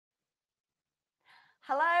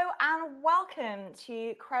Hello and welcome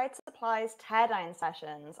to Crowd Supply's Teardown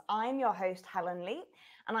Sessions. I'm your host, Helen Lee,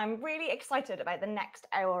 and I'm really excited about the next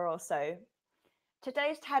hour or so.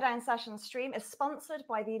 Today's Teardown Session stream is sponsored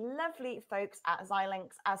by the lovely folks at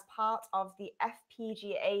Xilinx as part of the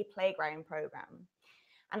FPGA Playground program.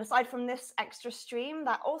 And aside from this extra stream,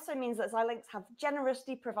 that also means that Xilinx have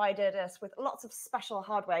generously provided us with lots of special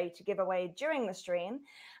hardware to give away during the stream,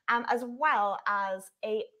 as well as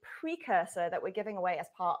a precursor that we're giving away as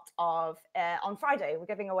part of, on Friday. We're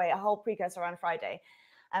giving away a whole precursor on Friday.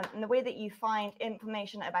 And the way that you find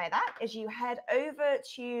information about that is you head over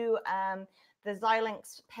to the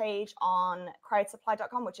Xilinx page on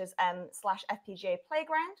crowdsupply.com, which is /FPGA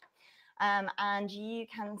Playground. And you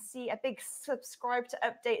can see a big subscribe to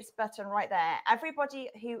updates button right there.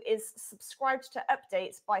 Everybody who is subscribed to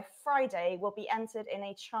updates by Friday will be entered in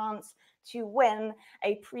a chance to win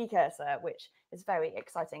a precursor, which is very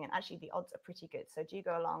exciting. And actually, the odds are pretty good. So do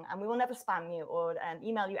go along. And we will never spam you or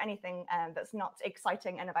email you anything that's not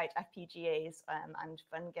exciting and about FPGAs and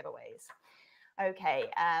fun giveaways. OK,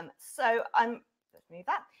 so let's move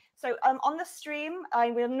that. So on the stream,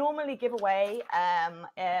 I will normally give away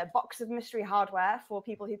a box of mystery hardware for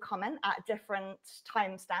people who comment at different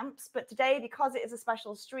timestamps. But today, because it is a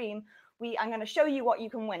special stream, I'm going to show you what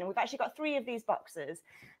you can win. And we've actually got 3 of these boxes.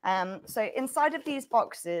 So inside of these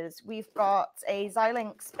boxes, we've got a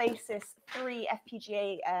Xilinx Basis 3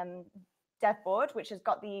 FPGA dev board, which has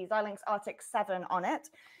got the Xilinx Arctic 7 on it.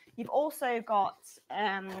 You've also got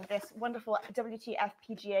this wonderful WT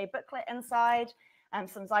FPGA booklet inside.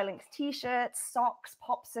 Some Xilinx t-shirts, socks,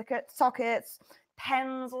 pop sockets,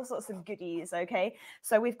 pens, all sorts of goodies, okay?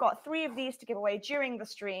 So we've got 3 of these to give away during the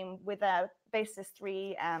stream with a Basis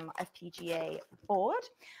 3 FPGA board.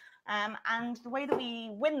 And the way that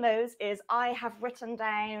we win those is I have written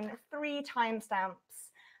down 3 timestamps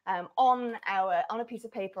on a piece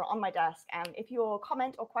of paper on my desk. And if your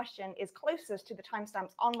comment or question is closest to the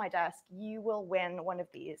timestamps on my desk, you will win one of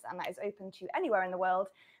these. And that is open to anywhere in the world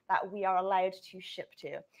that we are allowed to ship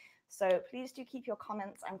to. So please do keep your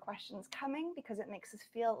comments and questions coming because it makes us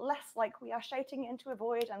feel less like we are shouting into a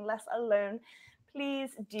void and less alone.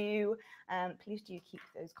 Please do keep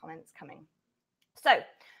those comments coming. So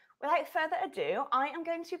without further ado, I am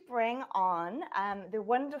going to bring on the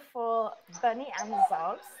wonderful Bunnie and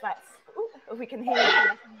Xous. If we can hear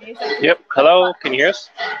you. Yep. Hello. Can you hear us?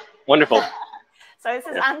 Wonderful. So this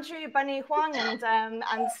is Andrew, Bunnie Huang, and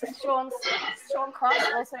Sean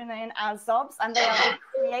Cross, also known as Xobs, and they are the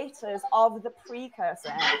creators of the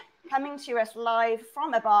Precursor, coming to us live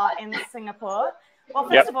from a bar in Singapore. Well,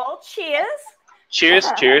 first of all, cheers.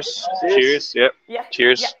 Cheers, cheers, cheers. Yep. Yeah.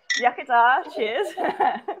 Cheers. Yeah. Yakita. Cheers.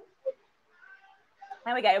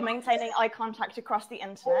 There we go, maintaining eye contact across the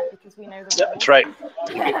internet because we know the rules. That's right.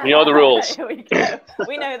 We know the rules. Here we go.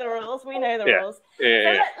 We know the rules. We know the rules.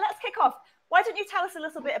 Yeah. So let's kick off. Why don't you tell us a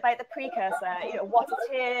little bit about the precursor, what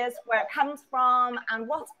it is, where it comes from, and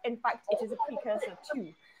what, in fact, it is a precursor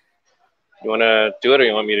to? You want to do it or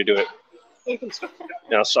you want me to do it?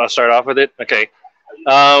 Yeah, so I'll start off with it. Okay.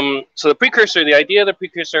 So the precursor, the idea of the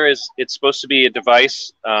precursor is it's supposed to be a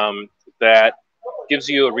device that gives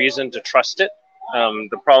you a reason to trust it.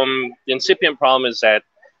 The incipient problem is that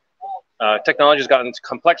technology has gotten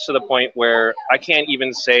complex to the point where I can't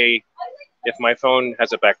even say if my phone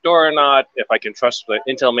has a backdoor or not, if I can trust the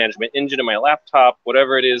Intel management engine in my laptop,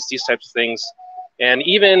 whatever it is, these types of things. And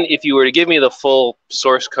even if you were to give me the full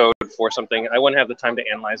source code for something, I wouldn't have the time to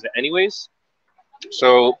analyze it anyways.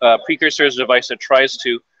 So Precursor is a device that tries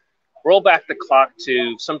to roll back the clock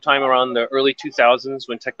to sometime around the early 2000s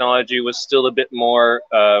when technology was still a bit more,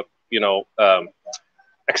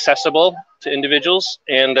 accessible to individuals.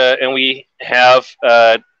 And we have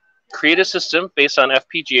create a system based on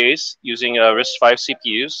FPGAs using RISC-V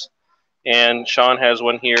CPUs. And Sean has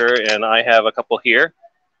one here, and I have a couple here.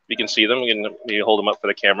 You can see them. We can maybe hold them up for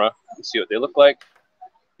the camera and see what they look like.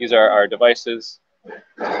 These are our devices.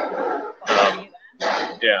 Yeah.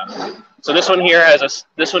 So this one here has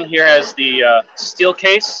the steel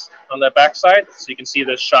case on the back side, so you can see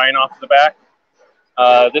the shine off the back.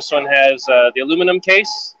 This one has the aluminum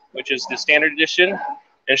case, which is the standard edition.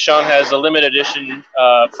 And Sean has a limited edition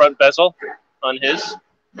front bezel on his.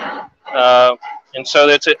 And so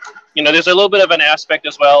that's it. There's a little bit of an aspect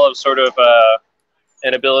as well of sort of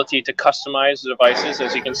an ability to customize the devices,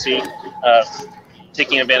 as you can see,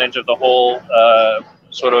 taking advantage of the whole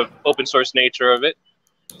sort of open source nature of it.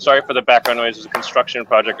 Sorry for the background noise. There's a construction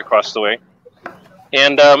project across the way.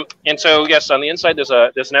 And so, yes, on the inside, there's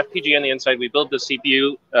an FPGA on the inside. We build the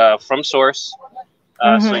CPU from source.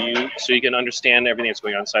 So you can understand everything that's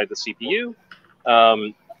going on inside the CPU.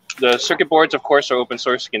 the circuit boards, of course, are open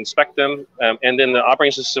source. You can inspect them, and then the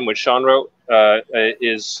operating system, which Sean wrote,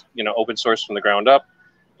 is open source from the ground up.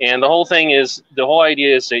 And the whole thing is, the whole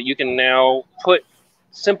idea is that you can now put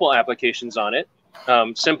simple applications on it.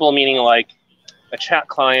 Simple meaning like a chat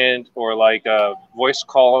client or like a voice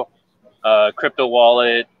call, crypto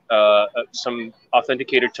wallet, some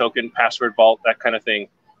authenticator token, password vault, that kind of thing.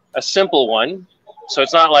 A simple one. So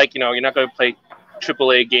it's not like, you're not going to play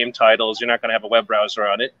AAA game titles. You're not going to have a web browser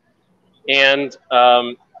on it. And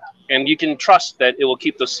you can trust that it will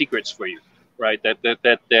keep those secrets for you, right?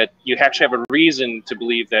 That you actually have a reason to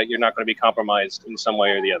believe that you're not going to be compromised in some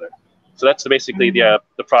way or the other. So that's basically the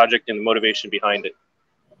project and the motivation behind it.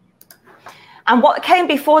 And what came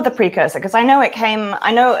before the Precursor? Because I know it came.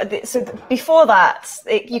 So before that,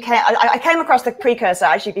 I came across the Precursor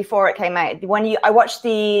actually before it came out. I watched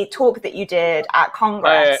the talk that you did at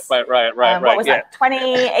Congress. Right. What was that?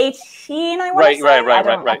 2018. I want to say.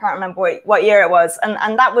 I can't remember what year it was.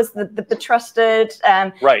 And that was the trusted.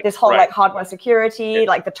 This whole like hardware security,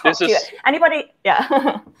 like the top tier. Anybody?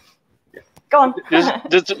 Yeah. Go on.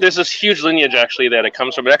 There's this huge lineage actually that it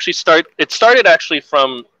comes from. It started actually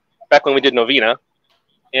from back when we did Novena,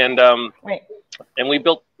 and we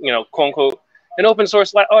built, quote unquote, an open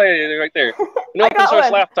source right there, an open source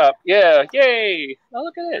laptop. Yeah, yay! Oh,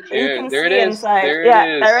 look at it. There it is. There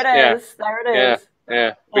it is.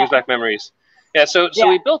 Yeah. Brings back memories. Yeah. So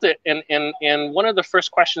we built it, and one of the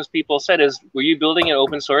first questions people said is, were you building it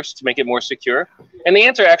open source to make it more secure? And the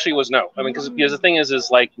answer actually was no. I mean, because the thing is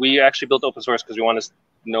like we actually built open source because we wanted to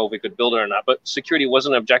know if we could build it or not, but security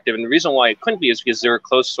wasn't an objective. And the reason why it couldn't be is because there were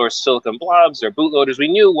closed source silicon blobs, there were bootloaders. We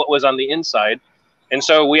knew what was on the inside. And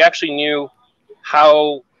so we actually knew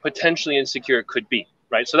how potentially insecure it could be,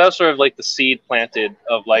 right? So that was sort of like the seed planted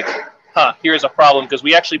of like, here's a problem, because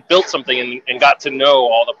we actually built something and got to know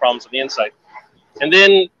all the problems on the inside. And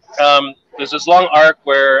then there's this long arc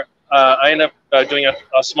where I ended up doing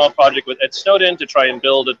a small project with Ed Snowden to try and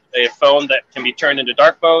build a phone that can be turned into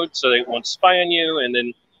dark mode so they won't spy on you. And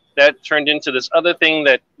then that turned into this other thing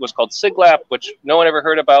that was called SIGLAP, which no one ever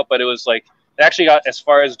heard about, but it was like, it actually got as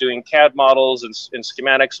far as doing CAD models and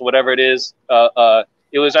schematics, whatever it is.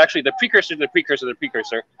 It was actually the precursor to the precursor to the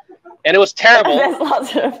precursor. And it was terrible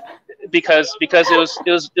because it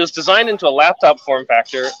was designed into a laptop form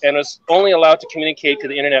factor and was only allowed to communicate to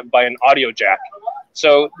the internet by an audio jack.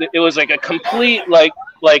 So it was like a complete like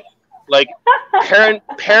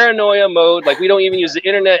paranoia mode. Like we don't even use the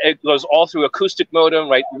internet. It goes all through acoustic modem,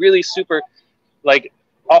 right? Really super like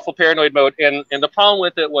awful paranoid mode. And the problem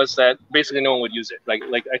with it was that basically no one would use it. Like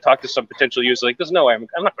I talked to some potential users, like there's no way I'm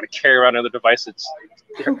not going to carry around another device that's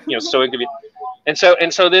so inconvenient. And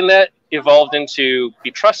so then that evolved into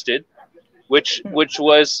Be Trusted, which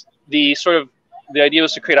was the sort of the idea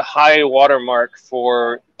was to create a high watermark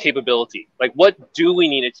for capability. Like, what do we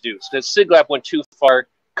need it to do? So the SIGLAP went too far,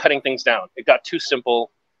 cutting things down. It got too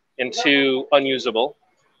simple and too unusable.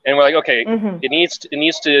 And we're like, okay, it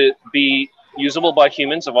needs to be usable by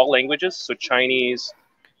humans of all languages. So Chinese,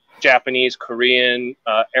 Japanese, Korean,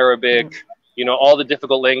 Arabic, all the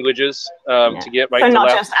difficult languages to get right to left. So not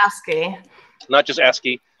just ASCII. Not just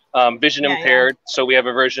ASCII. Vision impaired. So we have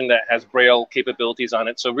a version that has Braille capabilities on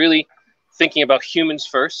it. So really thinking about humans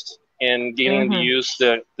first and getting them to use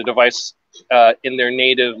the device in their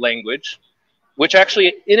native language, which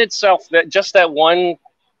actually in itself, that one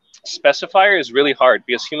specifier is really hard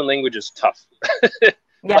because human language is tough.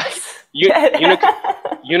 Yes.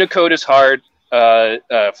 Unicode is hard.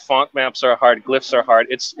 Font maps are hard. Glyphs are hard.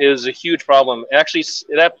 It is a huge problem. Actually,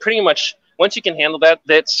 that pretty much, once you can handle that,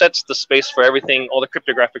 that sets the space for everything. All the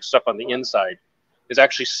cryptographic stuff on the inside is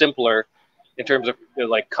actually simpler in terms of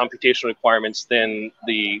like computational requirements than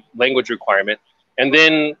the language requirement. And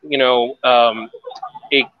then,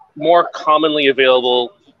 a more commonly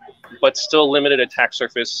available, but still limited attack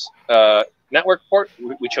surface network port.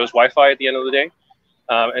 We chose Wi-Fi at the end of the day.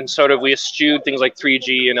 And sort of we eschewed things like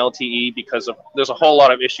 3G and LTE because there's a whole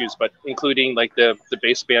lot of issues, but including like the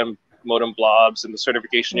baseband modem blobs and the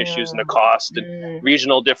certification issues and the cost and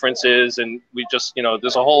regional differences. And we just,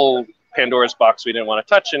 there's a whole Pandora's box we didn't want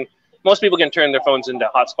to touch. And most people can turn their phones into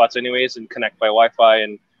hotspots anyways and connect by Wi-Fi.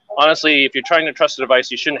 And honestly, if you're trying to trust a device,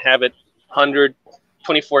 you shouldn't have it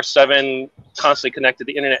 24/7 constantly connected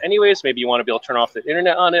to the internet anyways. Maybe you want to be able to turn off the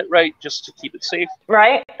internet on it, right? Just to keep it safe.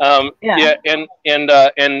 Right. Yeah.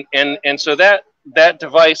 And so that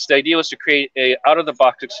device, the idea was to create a out of the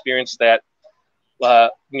box experience that,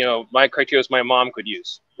 my criteria is my mom could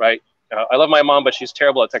use, right? I love my mom, but she's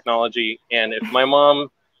terrible at technology. And if my mom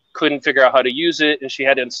couldn't figure out how to use it and she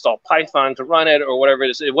had to install Python to run it or whatever it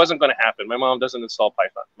is, it wasn't going to happen. My mom doesn't install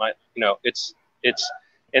Python.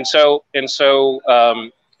 And so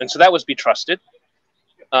that was Be Trusted.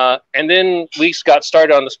 And then we got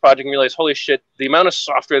started on this project and realized, holy shit, the amount of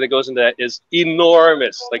software that goes into that is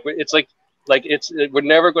enormous. We're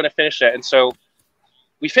never going to finish that. And so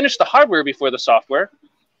we finished the hardware before the software.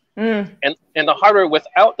 And the hardware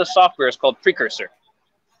without the software is called Precursor.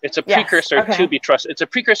 It's a precursor to Be Trusted. It's a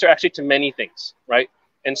precursor actually to many things, right?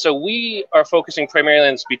 And so we are focusing primarily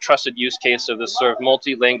on this Be Trusted use case of this sort of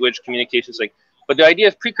multi-language communications thing. But the idea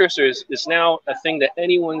of precursors is now a thing that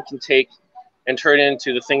anyone can take and turn it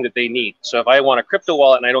into the thing that they need. So if I want a crypto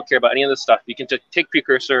wallet and I don't care about any of this stuff, you can just take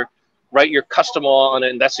Precursor, write your custom wallet on it,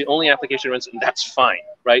 and that's the only application it runs, and that's fine,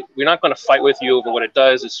 right? We're not going to fight with you over what it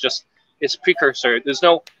does. It's Precursor. There's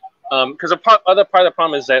no, because other part of the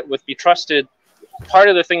problem is that with Be Trusted, part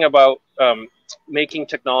of the thing about making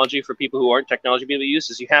technology for people who aren't technology people to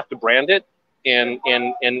use is you have to brand it, and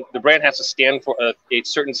the brand has to stand for a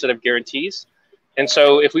certain set of guarantees. And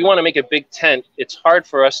so if we want to make a big tent, it's hard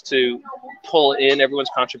for us to pull in everyone's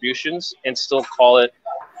contributions and still call it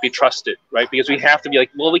Be Trusted, right? Because we have to be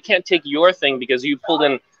like, well, we can't take your thing because you pulled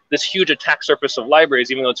in this huge attack surface of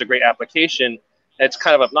libraries, even though it's a great application. It's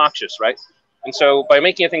kind of obnoxious, right? And so by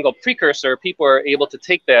making a thing called Precursor, people are able to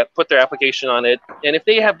take that, put their application on it, and if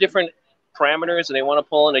they have different parameters and they want to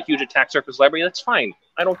pull in a huge attack surface library, that's fine.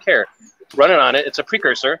 I don't care. Run it on it. It's a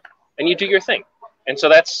precursor, and you do your thing. And so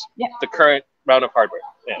that's the current round of hardware.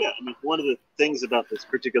 Yeah, I mean, one of the things about this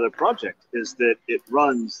particular project is that it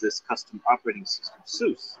runs this custom operating system,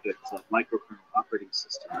 Xous. It's a microkernel operating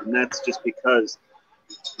system, and that's just because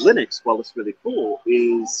Linux, while it's really cool,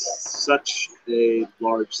 is such a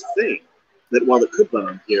large thing that while it could run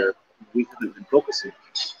on here, we haven't been focusing.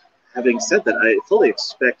 Having said that, I fully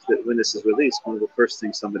expect that when this is released, one of the first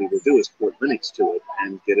things somebody will do is port Linux to it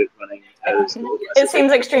and get it running as it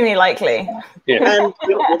seems extremely likely. Yeah. And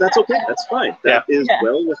well, that's okay. That's fine. That is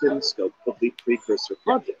well within the scope of the Precursor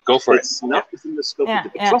project. Go for it. It's not within the scope of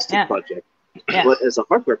the Trusted project, but as a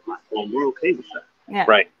hardware platform, we're okay with that. Yeah.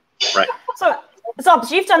 Right. So,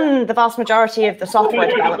 Xobs, you've done the vast majority of the software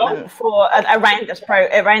development for around this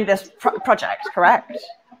project, correct?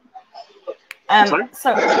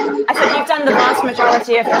 So I said you've done the vast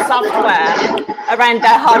majority of the software around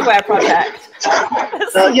their hardware project.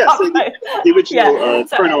 Yes, the original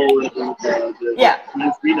kernel,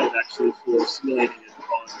 used Renode actually for simulating it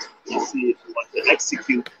on PC. If you want to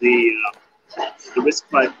execute the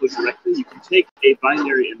RISC-V code directly, you can take a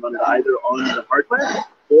binary and run it either on the hardware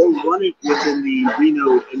or run it within the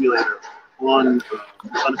Renode emulator on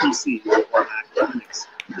a PC or Mac or Linux.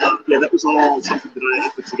 That was all something that I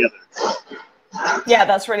put together. Yeah,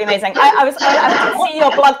 that's really amazing. I see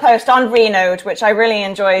your blog post on Renode, which I really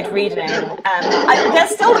enjoyed reading. There's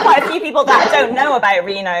still quite a few people that don't know about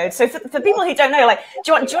Renode. So for people who don't know, like,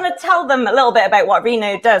 do you want to tell them a little bit about what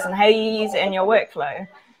Renode does and how you use it in your workflow?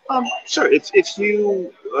 Sure. If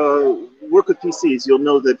you work with PCs, you'll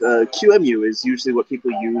know that QEMU is usually what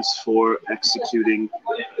people use for executing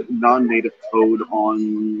non-native code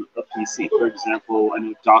on a PC. For example, I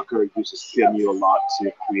know Docker uses QEMU a lot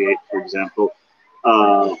to create, for example,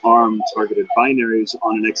 ARM-targeted binaries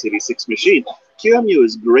on an x86 machine. QEMU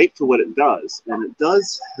is great for what it does, and it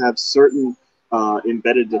does have certain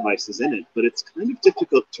embedded devices in it, but it's kind of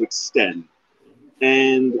difficult to extend.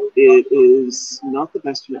 And it is not the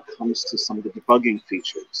best when it comes to some of the debugging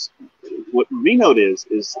features. What Renode is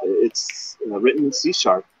it's written in C#,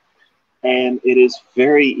 and it is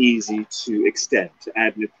very easy to extend, to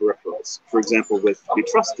add new peripherals. For example, with Be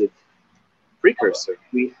Trusted Precursor,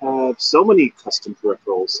 we have so many custom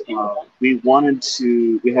peripherals.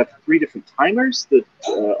 We have 3 different timers that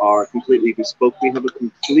are completely bespoke. We have a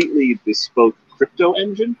completely bespoke crypto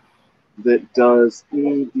engine that does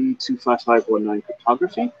ED25519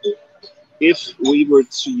 cryptography. If we were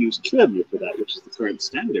to use QEMU for that, which is the current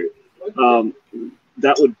standard,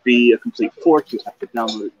 that would be a complete fork. You'd have to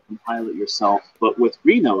download it and compile it yourself. But with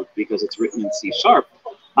Renode, because it's written in C#,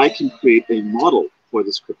 I can create a model for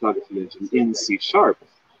this cryptography engine in C#.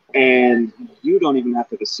 And you don't even have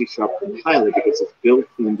to have a C# compiler because it's built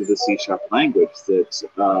into the C# language that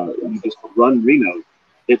you just run Renode.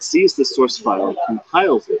 It sees the source file,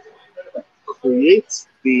 compiles it, creates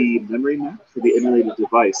the memory map for the emulated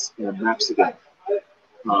device and maps it in.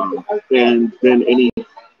 And then any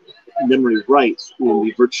memory write in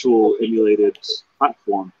the virtual emulated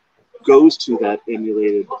platform goes to that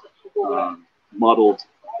emulated modeled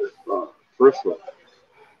peripheral,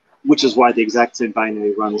 which is why the exact same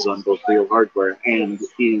binary runs on both real hardware and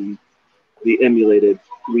in the emulated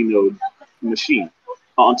Renode machine.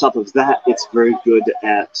 On top of that, it's very good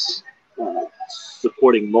at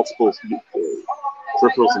supporting multiple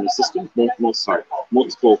peripherals in the system,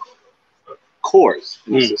 multiple cores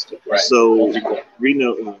in the system. Right. So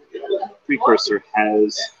Renode Precursor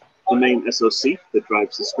has the main SoC that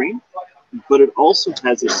drives the screen, but it also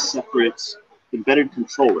has a separate embedded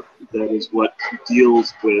controller that is what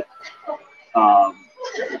deals with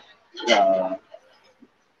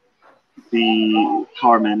the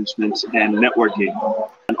power management and networking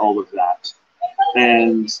and all of that.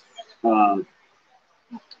 And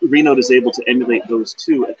Renode is able to emulate those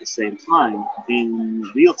two at the same time in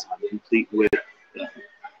real time, complete with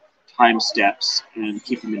time steps and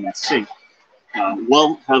keeping them in sync,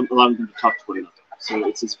 while allowing them to talk to one another. So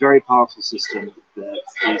it's this very powerful system that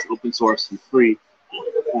is open source and free,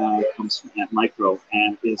 comes from Antmicro,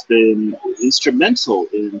 and has been instrumental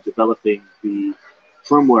in developing the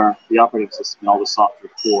firmware, the operating system, and all the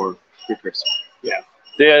software for Precursor. Yeah,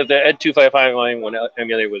 the Ed25591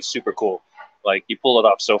 emulator was super cool. Like, you pull it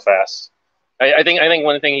off so fast. I think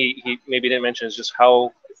one thing he maybe didn't mention is just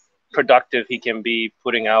how productive he can be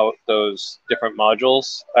putting out those different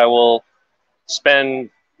modules. I will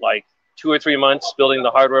spend like 2 or 3 months building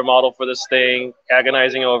the hardware model for this thing,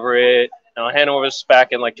 agonizing over it, and I'll hand over the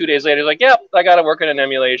spec, and like 2 days later, he's like, yep, I got to work in an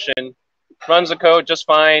emulation. Runs the code just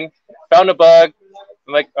fine. Found a bug.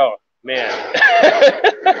 I'm like, oh, man.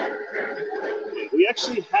 We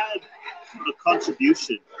actually had a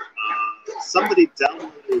contribution. Somebody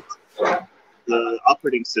downloaded the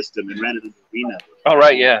operating system and ran it in Novena. Oh,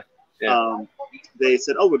 right, yeah. They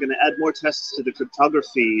said, oh, we're going to add more tests to the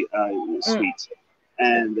cryptography suite.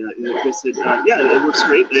 And they said, yeah, it works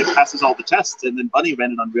great. It passes all the tests. And then Bunnie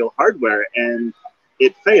ran it on real hardware, and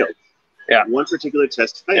it failed. Yeah. One particular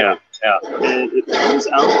test failed. Yeah. And it turns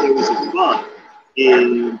out there was a bug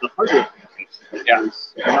in the hardware application. It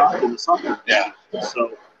was not in the software. Yeah.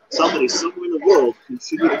 So somebody somewhere in the world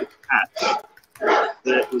contributed a patch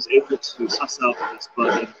that was able to suss out this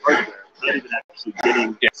bug in hardware without even actually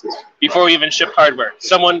getting the system. Before we even shipped hardware.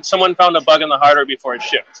 Someone found a bug in the hardware before it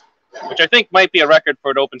shipped, which I think might be a record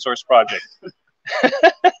for an open source project.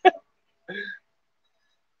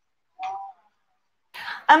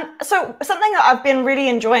 So something that I've been really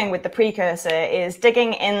enjoying with the Precursor is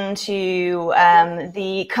digging into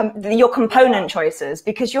your component choices,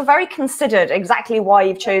 because you're very considered exactly why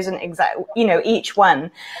you've chosen each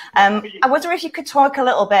one. I wonder if you could talk a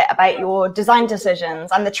little bit about your design decisions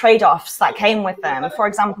and the trade-offs that came with them. For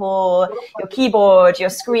example, your keyboard, your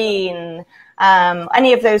screen,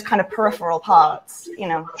 any of those kind of peripheral parts.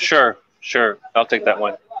 Sure. I'll take that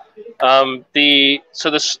one. The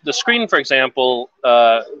screen, for example,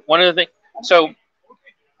 one of the things. So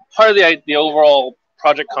part of the overall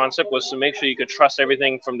project concept was to make sure you could trust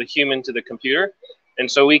everything from the human to the computer, and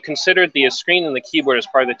so we considered the screen and the keyboard as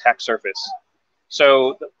part of the tech surface.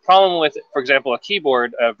 So the problem with, for example,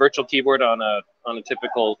 a virtual keyboard on a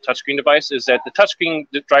typical touchscreen device is that the touchscreen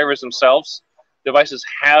drivers themselves, devices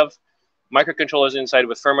have microcontrollers inside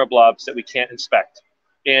with firmware blobs that we can't inspect.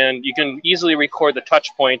 And you can easily record the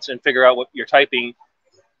touch points and figure out what you're typing,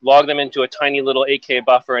 log them into a tiny little AK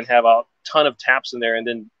buffer and have a ton of taps in there, and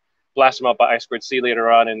then blast them out by I2C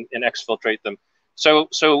later on and exfiltrate them. So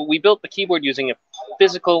we built the keyboard using a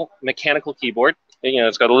physical mechanical keyboard.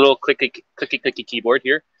 It's got a little clicky keyboard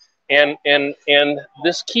here. And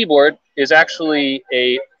this keyboard is actually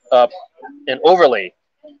an overlay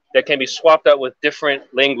that can be swapped out with different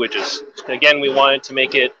languages. Again, we wanted to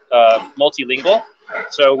make it multilingual.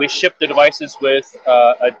 So we shipped the devices with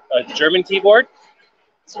a German keyboard,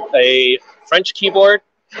 a French keyboard,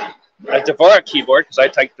 a Dvorak keyboard, because I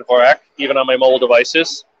type Dvorak even on my mobile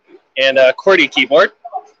devices, and a QWERTY keyboard,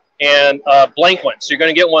 and a blank one. So you're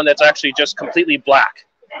going to get one that's actually just completely black.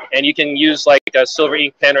 And you can use like a silver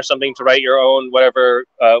ink pen or something to write your own whatever,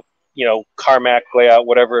 Carmack layout,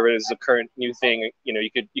 whatever it is, the current new thing. You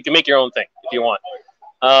can make your own thing if you want.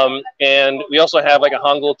 And we also have like a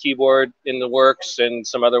Hangul keyboard in the works and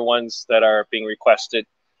some other ones that are being requested.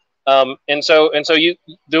 And so of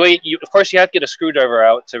course you have to get a screwdriver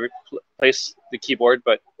out to replace the keyboard,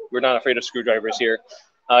 but we're not afraid of screwdrivers here.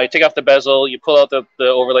 You take off the bezel, you pull out the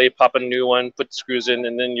overlay, pop a new one, put the screws in,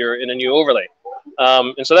 and then you're in a new overlay.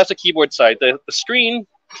 And so that's the keyboard side. The screen,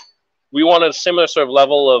 we wanted a similar sort of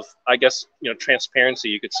level of, I guess, transparency,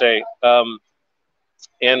 you could say.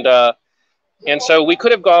 And so we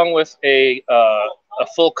could have gone with a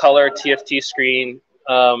full color TFT screen,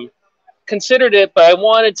 considered it, but I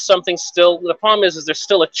wanted something still. The problem is there's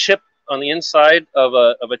still a chip on the inside of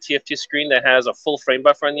a TFT screen that has a full frame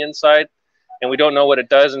buffer on the inside, and we don't know what it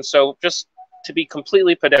does. And so just to be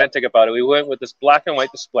completely pedantic about it, we went with this black and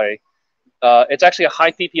white display. It's actually a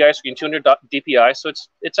high PPI screen, 200 DPI, so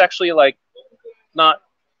it's actually like not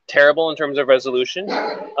terrible in terms of resolution.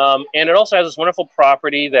 And it also has this wonderful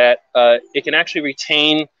property that it can actually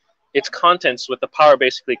retain its contents with the power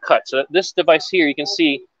basically cut. So this device here, you can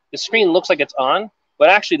see the screen looks like it's on, but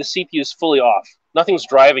actually the CPU is fully off. Nothing's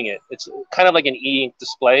driving it. It's kind of like an E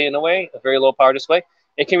display in a way, a very low power display.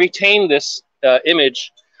 It can retain this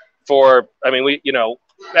image for, I mean,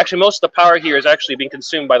 actually most of the power here is actually being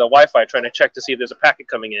consumed by the Wi-Fi trying to check to see if there's a packet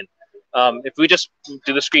coming in. If we just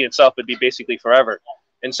do the screen itself, it'd be basically forever.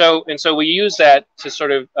 And so we use that to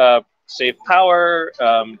sort of save power,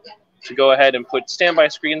 to go ahead and put standby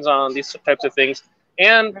screens on, these types of things.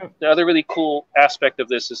 And the other really cool aspect of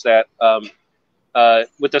this is that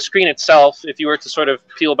with the screen itself, if you were to sort of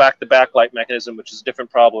peel back the backlight mechanism, which is a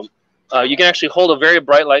different problem, you can actually hold a very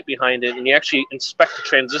bright light behind it, and you actually inspect the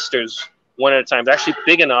transistors one at a time. It's actually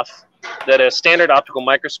big enough that a standard optical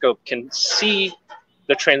microscope can see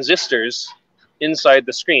the transistors inside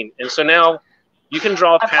the screen. And so now you can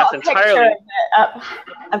draw a path entirely.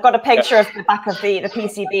 I've got a picture of the back of the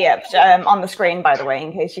PCB up on the screen, by the way,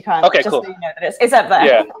 in case you can't. Okay, just cool. So you know that it's up there.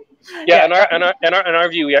 Yeah. Yeah, in our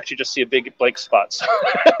view, we actually just see a big blank spot. So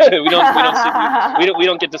we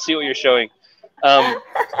don't get to see what you're showing.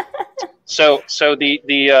 So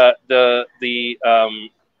the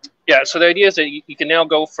idea is that you can now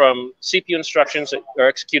go from CPU instructions that are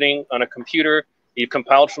executing on a computer you've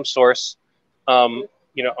compiled from source, on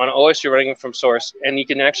an OS you're running from source, and you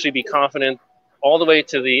can actually be confident all the way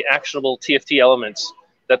to the actionable TFT elements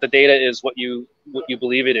that the data is what you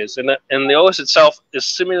believe it is, and the OS itself is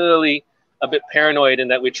similarly a bit paranoid in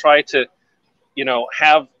that we try to,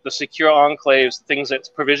 have the secure enclaves, things that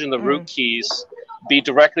provision the root keys, be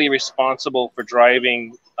directly responsible for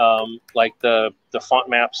driving like the font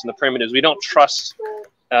maps and the primitives. We don't trust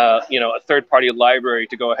a third-party library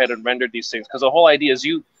to go ahead and render these things, because the whole idea is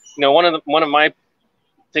one of my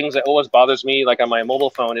things that always bothers me, like on my mobile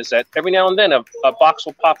phone, is that every now and then a box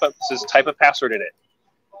will pop up that says type a password in it.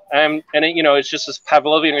 And it's just this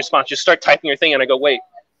Pavlovian response. You start typing your thing, and I go, wait,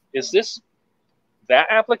 is this that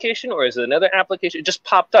application or is it another application? It just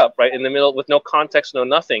popped up right in the middle with no context, no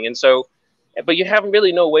nothing. And so, but you have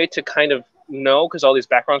really no way to kind of know because all these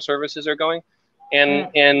background services are going.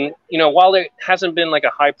 And while there hasn't been like a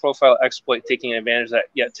high-profile exploit taking advantage of that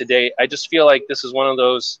yet today, I just feel like this is one of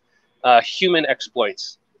those human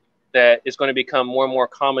exploits that is going to become more and more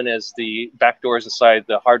common as the backdoors inside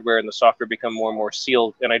the hardware and the software become more and more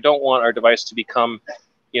sealed. And I don't want our device to become,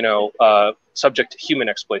 subject to human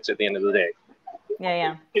exploits at the end of the day.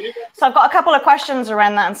 Yeah. So I've got a couple of questions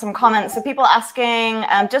around that and some comments. So people asking,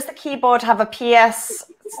 does the keyboard have a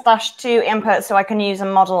PS/2 input so I can use a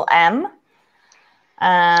Model M?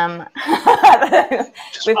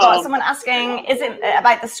 We've got someone asking, is it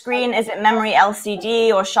about the screen? Is it memory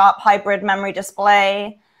LCD or sharp hybrid memory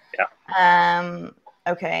display? Yeah.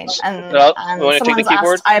 Okay. And someone's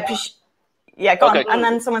asked, yeah, go okay, on. And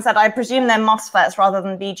then someone said, I presume they're MOSFETs rather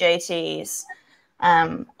than BJTs.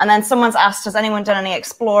 And then someone's asked, has anyone done any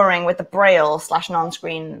exploring with the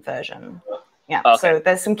Braille/non-screen version? Yeah, okay. So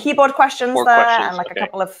there's some keyboard questions and like a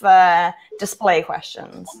couple of display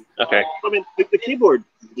questions. Okay. I mean, the keyboard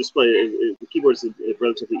display, the keyboard is a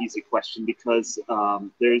relatively easy question because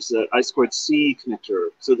there's an I2C connector.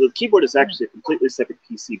 So the keyboard is actually a completely separate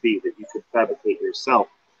PCB that you could fabricate yourself.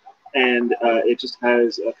 And it just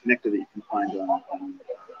has a connector that you can find on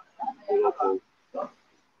local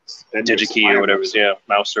DigiKey or whatever,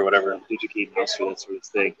 mouse or whatever. DigiKey, mouse, or that sort of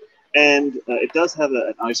thing. And it does have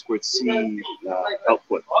an I2C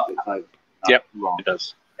output, if I'm not wrong. It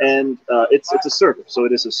does. And it's a server. So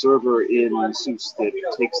it is a server in Xous that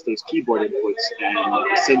takes those keyboard inputs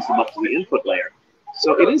and sends them up to the input layer.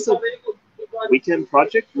 So it is a weekend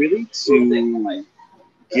project, really, to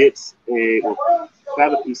get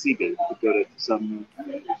fab a PCB. You could go to some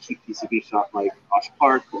cheap PCB shop like Osh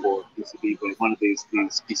Park or PCB, but one of these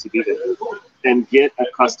PCB vendors, and get a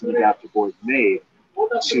custom adapter board made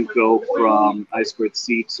to go from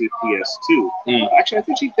I2C to PS2. Actually, I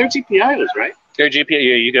think they're GPIOs, right? They're GPIO.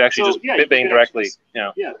 Yeah, you could actually just bitbang directly.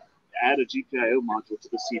 Yeah. Add a GPIO module to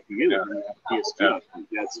the CPU and then PS2.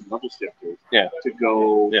 You add some level shifters to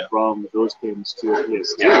go from those pins to a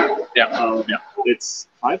PS2. It's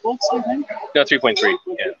 5 volts, I think? No, 3.3.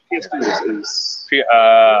 PS2 is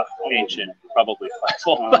ancient, probably 5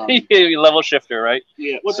 volt. Level shifter, right?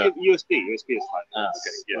 Yeah, what's USB? USB is 5 volts.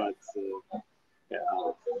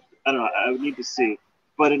 I don't know, I would need to see.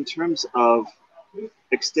 But in terms of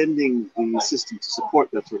extending the system to support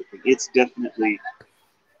that sort of thing, it's definitely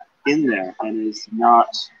in there and is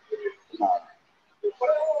not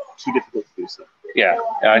too difficult to do so.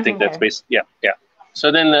 I think that's based.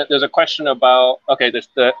 So then there's a question about, okay,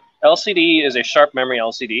 the LCD is a sharp memory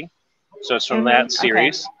LCD. So it's from that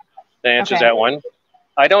series. Okay. That answers that one.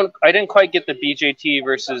 I didn't quite get the BJT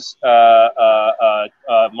versus MOSFET,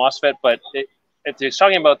 but it's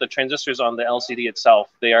talking about the transistors on the LCD itself.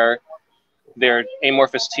 They're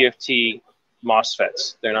amorphous TFT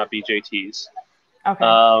MOSFETs. They're not BJTs.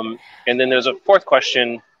 Okay. And then there's a fourth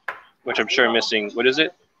question, which I'm sure I'm missing. What is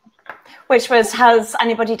it? Which was, has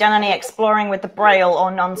anybody done any exploring with the Braille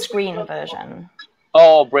or non-screen version?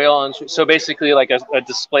 Oh, Braille on. So basically, like a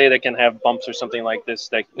display that can have bumps or something like this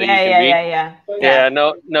that you can read. Yeah.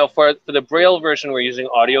 No. For the Braille version, we're using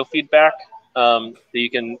audio feedback. So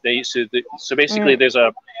basically, there's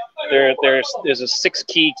a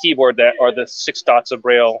 6-key keyboard that are the 6 dots of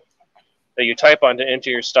Braille that you type on to enter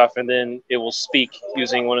your stuff, and then it will speak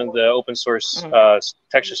using one of the open source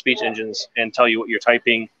text-to-speech engines and tell you what you're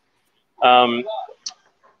typing.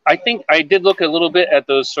 I think I did look a little bit at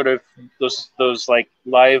those sort of those like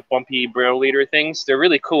live bumpy Braille reader things. They're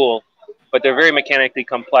really cool, but they're very mechanically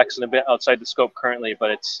complex and a bit outside the scope currently. But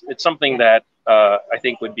it's something that I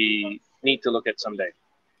think would be neat to look at someday.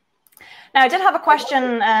 Now, I did have a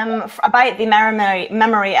question about the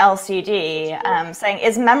memory LCD, saying,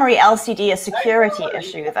 is memory LCD a security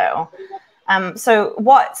issue, though? So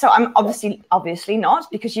I'm obviously not,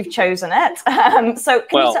 because you've chosen it.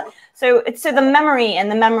 So the memory and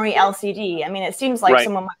the memory LCD, I mean, it seems like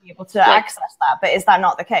someone might be able to access that, but is that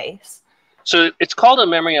not the case? So it's called a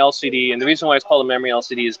memory LCD, and the reason why it's called a memory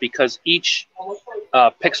LCD is because each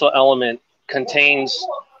pixel element contains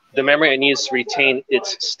the memory it needs to retain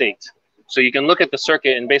its state. So you can look at the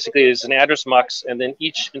circuit, and basically there's an address mux, and then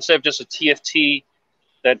instead of just a TFT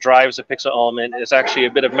that drives a pixel element, is actually a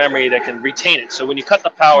bit of memory that can retain it. So when you cut the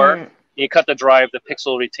power, you cut the drive, the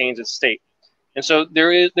pixel retains its state. And so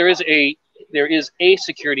there is a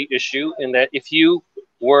security issue in that if you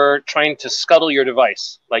were trying to scuttle your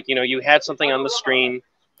device, like you had something on the screen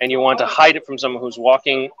and you want to hide it from someone who's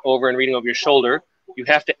walking over and reading over your shoulder, you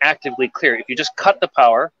have to actively clear it. If you just cut the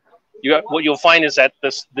power, what you'll find is that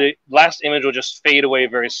the last image will just fade away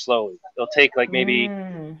very slowly. It'll take like maybe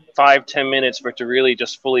 5-10 minutes for it to really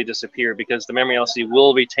just fully disappear, because the memory LCD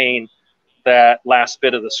will retain that last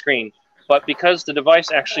bit of the screen. But because the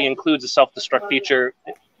device actually includes a self-destruct feature,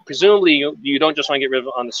 presumably you don't just want to get rid of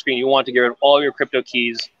it on the screen. You want to get rid of all your crypto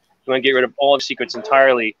keys. You want to get rid of all the secrets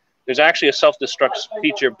entirely. There's actually a self-destruct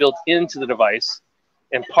feature built into the device.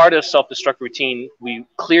 And part of self-destruct routine, we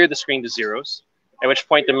clear the screen to zeros, at which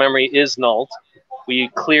point the memory is nulled. We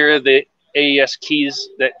clear the AES keys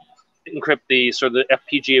that encrypt the sort of the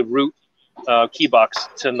FPGA root key box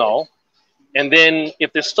to null. And then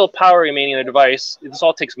if there's still power remaining in the device, this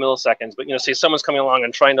all takes milliseconds. But say someone's coming along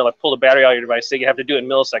and trying to like pull the battery out of your device, say you have to do it in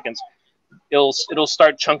milliseconds. It'll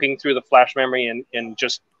start chunking through the flash memory and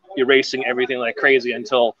just erasing everything like crazy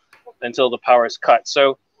until the power is cut.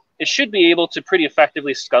 So it should be able to pretty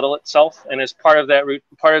effectively scuttle itself. And as part of that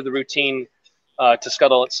part of the routine to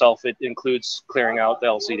scuttle itself, it includes clearing out the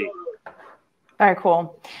LCD. Very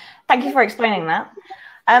cool. Thank you for explaining that.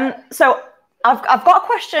 So I've got a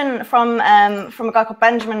question from a guy called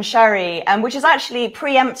Benjamin Sherry, which is actually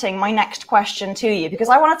preempting my next question to you, because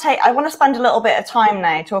I want to spend a little bit of time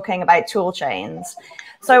now talking about tool chains.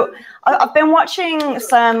 So I've been watching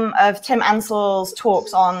some of Tim Ansel's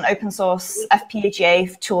talks on open source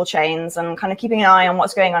FPGA tool chains and kind of keeping an eye on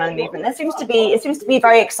what's going on in the movement. It seems to be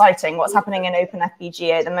very exciting what's happening in open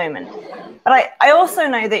FPGA at the moment. But I also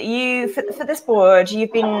know that you, for this board,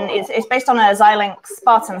 it's based on a Xilinx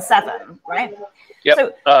Spartan 7, right?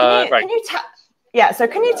 Yep. So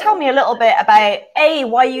can you tell me a little bit about A,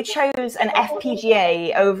 why you chose an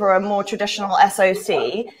FPGA over a more traditional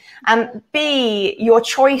SoC, and B, your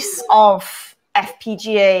choice of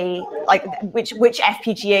FPGA, like which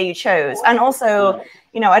FPGA you chose, and also,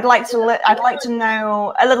 I'd like to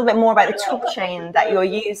know a little bit more about the tool chain that you're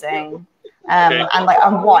using,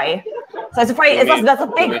 and why. So that's a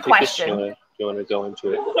big question. Do you want to go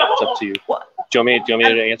into it? It's up to you. What? Do you want me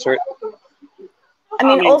to answer it? I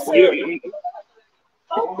mean, also. Yeah,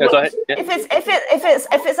 go ahead. Yeah. If it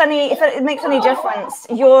makes any difference,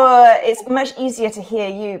 it's much easier to hear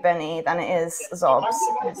you, Benny, than it is Xobs.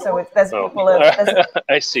 So if there's people over,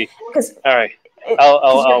 I see. All right.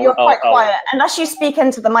 You're quite quiet unless you speak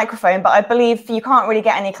into the microphone. But I believe you can't really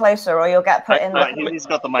get any closer, or you'll get put in. He's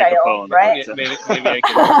got the microphone, right? Yeah, maybe I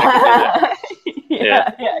can do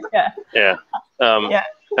that. Yeah. All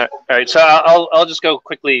right. So I'll just go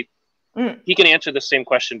quickly. He can answer the same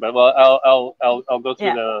question, but I'll go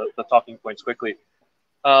through the talking points quickly.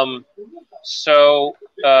 So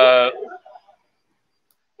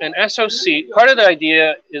an SoC, part of the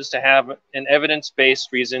idea is to have an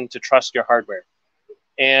evidence-based reason to trust your hardware.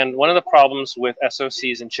 And one of the problems with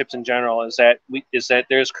SoCs and chips in general is that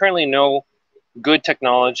there's currently no good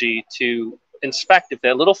technology to inspect if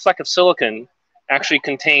that little fleck of silicon actually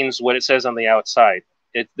contains what it says on the outside,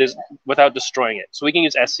 without destroying it. So we can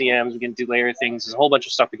use SCMs, we can delayer things. There's a whole bunch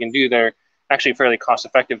of stuff we can do there, actually fairly cost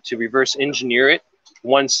effective to reverse engineer it,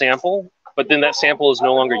 one sample, but then that sample is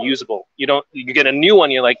no longer usable. You get a new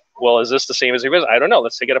one, you're like, well, is this the same as the original? I don't know,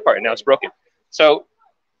 let's take it apart, and now it's broken. So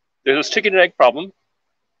there's this chicken and egg problem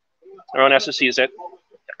around SoCs that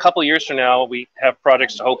a couple years from now, we have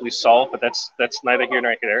projects to hopefully solve, but that's neither here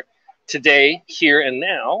nor there. Today, here and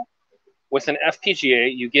now, with an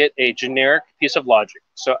FPGA, you get a generic piece of logic.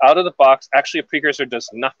 So out of the box, actually a precursor does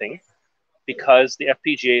nothing because the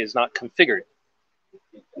FPGA is not configured.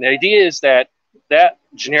 And the idea is that that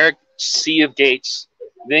generic sea of gates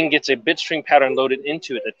then gets a bitstream pattern loaded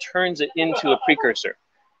into it that turns it into a precursor.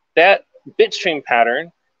 That bitstream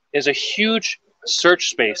pattern is a huge search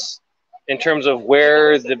space in terms of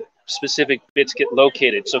where the specific bits get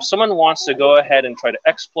located. So if someone wants to go ahead and try to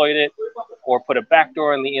exploit it or put a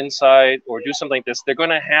backdoor on the inside or do something like this, they're going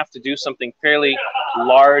to have to do something fairly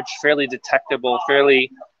large, fairly detectable,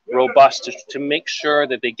 fairly robust to make sure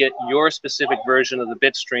that they get your specific version of the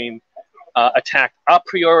bit stream attacked a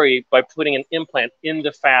priori by putting an implant in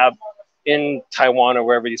the fab in Taiwan or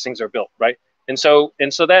wherever these things are built, right? And so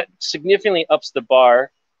that significantly ups the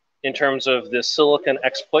bar in terms of the silicon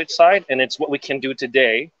exploit side, and it's what we can do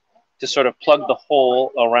today to sort of plug the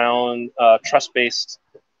hole around trust-based,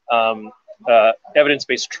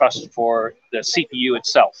 evidence-based trust for the CPU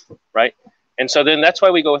itself, right? And so then that's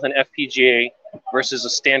why we go with an FPGA versus a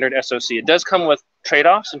standard SoC. It does come with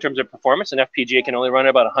trade-offs in terms of performance. An FPGA can only run at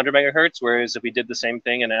about 100 megahertz, whereas if we did the same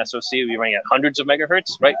thing in an SoC, we'd be running at hundreds of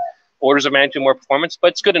megahertz, right? Orders of magnitude more performance, but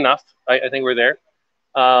it's good enough. I think we're there.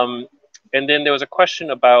 And then there was a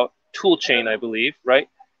question about tool chain, I believe, right?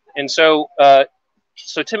 And so,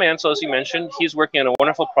 so Tim Ansel, as you mentioned, he's working on a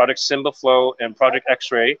wonderful project, SymbaFlow and Project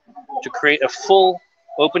X-Ray, to create a full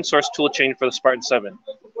open source tool chain for the Spartan 7.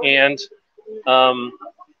 And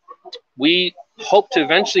we hope to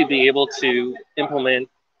eventually be able to implement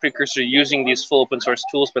Precursor using these full open source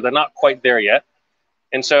tools, but they're not quite there yet.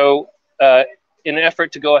 And so in an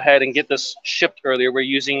effort to go ahead and get this shipped earlier, we're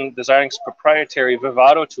using the Xilinx proprietary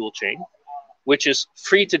Vivado toolchain, which is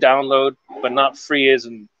free to download, but not free as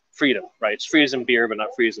in freedom, right? It's free as in beer, but not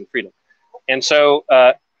free as in freedom. And so,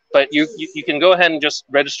 but you can go ahead and just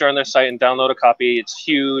register on their site and download a copy. It's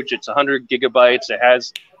huge. It's 100 gigabytes. It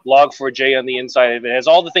has log4j on the inside of it. It has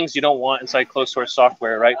all the things you don't want inside closed source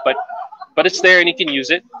software, right? But it's there and you can use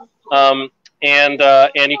it. And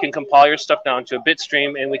you can compile your stuff down to a bit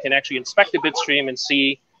stream, and we can actually inspect the bit stream and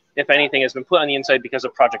see if anything has been put on the inside. Because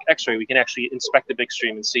of Project X-Ray, we can actually inspect the big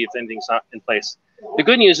stream and see if anything's not in place. The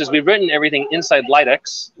good news is we've written everything inside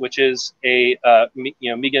LiteX, which is a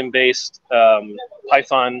Megan-based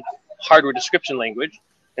Python hardware description language.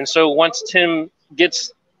 And so once Tim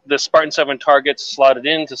gets the Spartan 7 targets slotted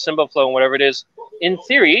into SymbaFlow and whatever it is, in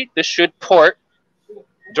theory, this should port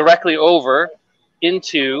directly over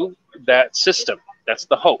into that system. That's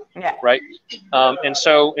the hope, right? And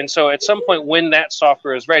so at some point when that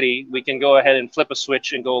software is ready, we can go ahead and flip a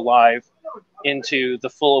switch and go live into the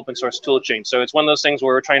full open source toolchain. So it's one of those things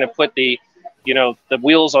where we're trying to put the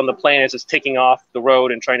wheels on the plane as it's taking off the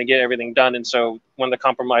road and trying to get everything done. And so one of the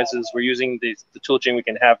compromises, we're using the toolchain we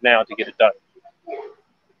can have now to get it done.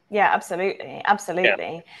 Yeah, absolutely,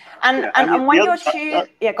 absolutely. Yeah. And when you're shooting,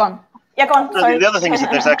 go on. Yeah, go on. No, the other thing is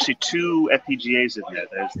that there's actually two FPGAs in there.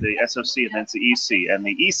 There's the SoC and then it's the EC. And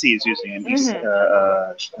the EC is using an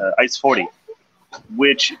ICE40,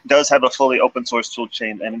 which does have a fully open source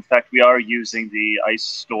toolchain. And in fact, we are using the Ice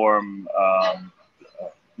Storm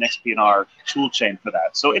NextPNR toolchain for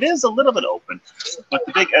that. So it is a little bit open, but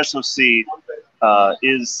the big SoC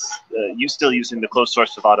is you still using the closed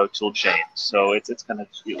source Vivado toolchain. So it's kind of,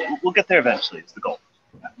 we'll get there eventually. It's the goal.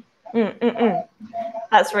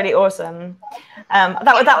 That's really awesome.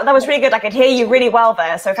 That was really good. I could hear you really well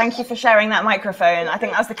there. So thank you for sharing that microphone. I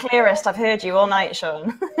think that's the clearest I've heard you all night,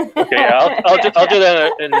 Sean. Okay, I'll do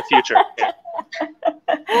that in the future. Yeah.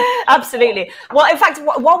 Absolutely. Well, in fact,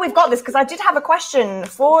 while we've got this, because I did have a question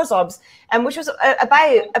for Xobs, which was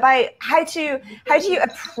about how do you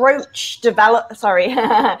approach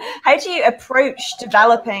how do you approach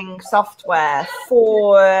developing software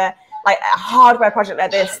for like a hardware project like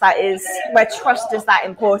this, that is where trust is that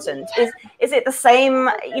important? Is it the same,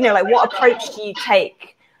 like what approach do you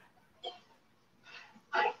take?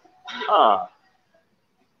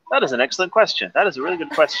 That is an excellent question. That is a really good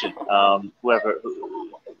question.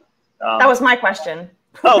 That was my question.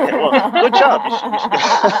 Oh, okay, well, good job.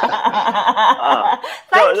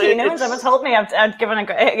 Thank you. No one's ever told me I've given an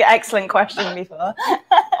excellent question before.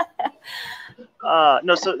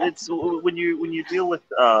 No, so it's when you deal with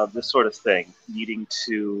this sort of thing, needing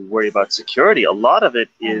to worry about security, a lot of it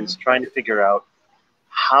is trying to figure out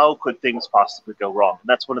how could things possibly go wrong. And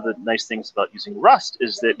that's one of the nice things about using Rust,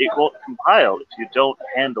 is that it won't compile if you don't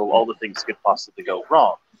handle all the things that could possibly go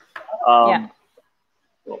wrong.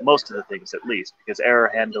 Well, most of the things, at least, because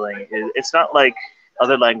error handling it's not like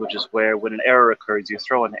other languages where when an error occurs, you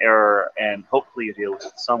throw an error and hopefully you deal with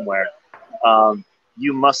it somewhere.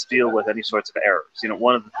 You must deal with any sorts of errors. You know,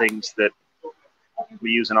 one of the things that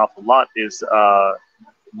we use an awful lot is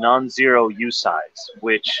non-zero usize,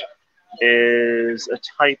 which is a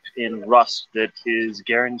type in Rust that is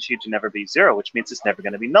guaranteed to never be zero, which means it's never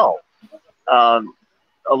going to be null.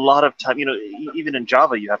 A lot of time, you know, even in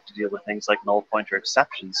Java, you have to deal with things like null pointer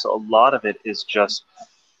exceptions. So a lot of it is just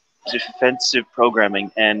defensive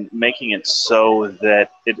programming and making it so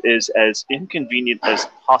that it is as inconvenient as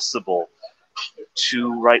possible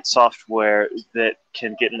to write software that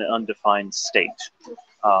can get in an undefined state.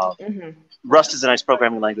 Rust is a nice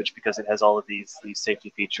programming language because it has all of these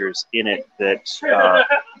safety features in it that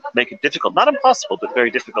make it difficult, not impossible, but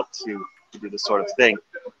very difficult to do this sort of thing.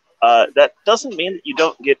 That doesn't mean that you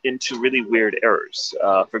don't get into really weird errors.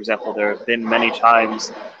 For example, there have been many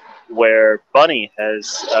times where Bunnie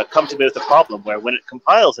has come to me with a problem where when it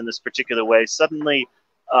compiles in this particular way, suddenly,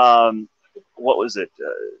 what was it?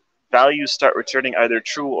 Values start returning either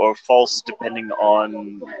true or false depending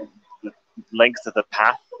on the length of the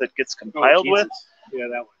path that gets compiled with. Yeah,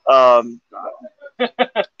 that one.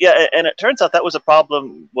 Yeah, and it turns out that was a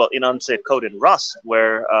problem, well, in unsafe code in Rust,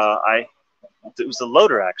 where it was the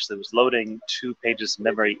loader actually was loading 2 pages of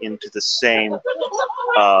memory into the same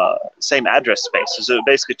address space. So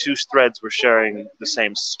basically 2 threads were sharing the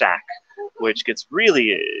same stack, which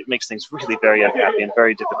makes things really very unhappy and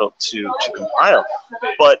very difficult to compile.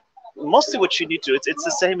 But mostly what you need to, it's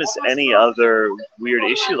the same as any other weird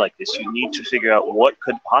issue like this. You need to figure out what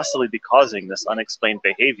could possibly be causing this unexplained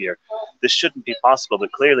behavior. This shouldn't be possible,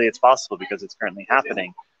 but clearly it's possible because it's currently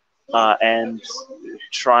happening. And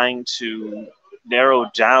trying to narrow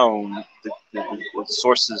down the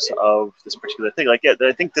sources of this particular thing. Like, yeah,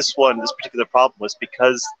 I think this particular problem was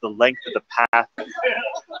because the length of the path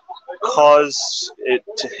caused it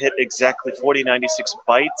to hit exactly 4096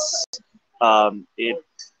 bytes. It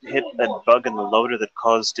hit a bug in the loader that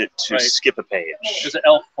caused it to skip a page. It was an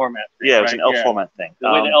ELF format thing. Yeah, it was an ELF format thing. The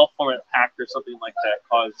way the ELF format packed or something like that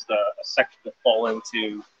caused a section to fall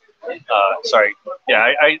into. Sorry.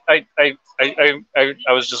 Yeah, I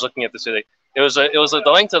was just looking at this today. It was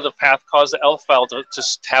the length of the path caused the ELF file to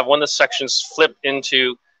just have one of the sections flip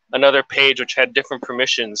into another page which had different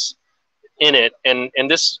permissions in it, and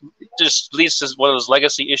this just leads to one of those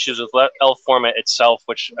legacy issues with ELF format itself,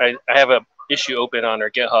 which I have a issue open on our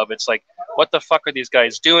GitHub. It's like, what the fuck are these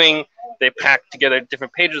guys doing? They pack together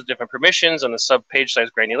different pages with different permissions and the sub page size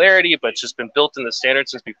granularity, but it's just been built in the standard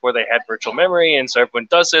since before they had virtual memory, and so everyone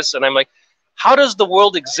does this. And I'm like, how does the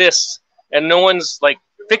world exist and no one's like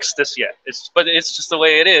fixed this yet? But it's just the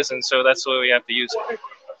way it is, and so that's the way we have to use it.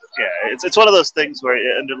 Yeah, it's one of those things where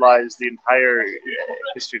it underlies the entire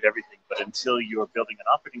history of everything. But until you are building an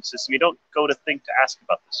operating system, you don't go to think to ask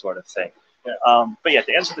about this sort of thing. Yeah. But yeah,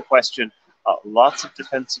 to answer the question, lots of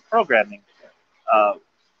defensive programming,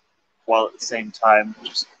 while at the same time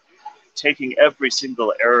just taking every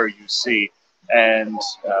single error you see and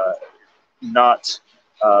not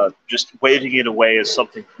just waving it away as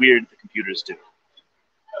something weird the computers do.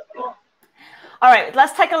 All right,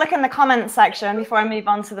 let's take a look in the comments section before I move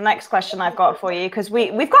on to the next question I've got for you, because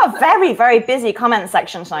we've got a very, very busy comment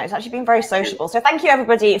section tonight. It's actually been very sociable. So thank you,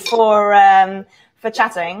 everybody, for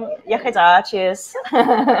chatting. Yachida, cheers.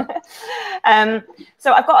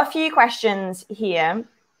 So I've got a few questions here.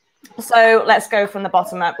 So let's go from the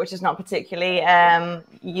bottom up, which is not particularly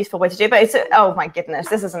useful way to do, but it's, oh my goodness,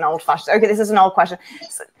 this is an old-fashioned, okay, this is an old question.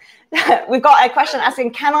 So, we've got a question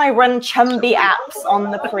asking, can I run Chumby apps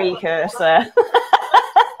on the Precursor?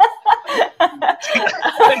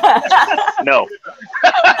 No.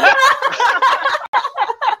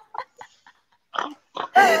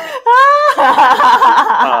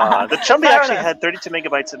 The Chumby actually had 32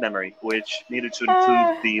 megabytes of memory, which needed to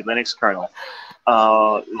include the Linux kernel.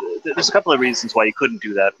 There's a couple of reasons why you couldn't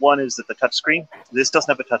do that. One is that the touchscreen, this doesn't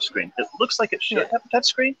have a touchscreen. It looks like it should have a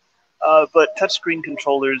touchscreen, but touchscreen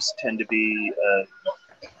controllers tend to be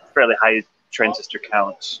fairly high transistor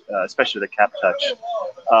count, especially the cap touch.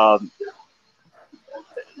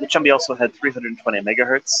 The Chumby also had 320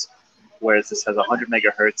 megahertz, whereas this has 100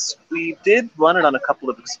 megahertz. We did run it on a couple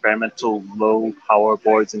of experimental low power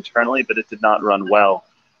boards internally, but it did not run well.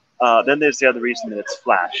 Then there's the other reason that it's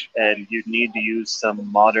Flash, and you'd need to use some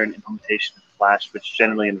modern implementation of Flash, which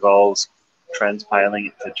generally involves transpiling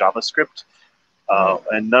it to JavaScript.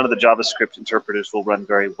 And none of the JavaScript interpreters will run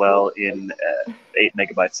very well in 8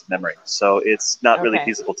 megabytes of memory. So it's not really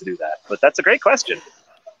feasible to do that. But that's a great question.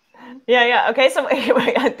 Yeah. Okay. So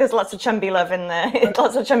there's lots of chumby love in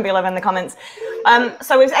the comments.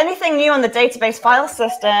 So is anything new on the database file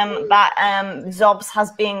system that Xobs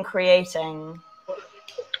has been creating?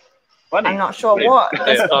 Bunnie. I'm not sure what.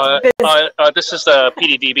 This is the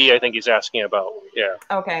PDDB I think he's asking about. Yeah.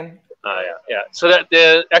 Okay. Yeah. So that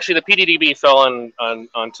actually the PDDB fell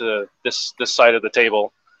onto this side of the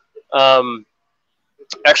table.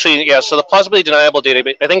 Actually, yeah. So the plausibly deniable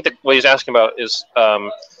database. I think what he's asking about is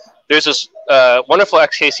there's this wonderful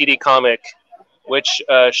XKCD comic which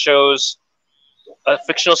shows a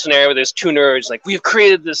fictional scenario where there's two nerds like, we've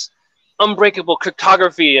created this unbreakable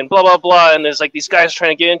cryptography and blah blah blah, and there's like these guys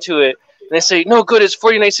trying to get into it, and they say, no good, it's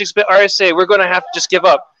 49.6-bit RSA, we're going to have to just give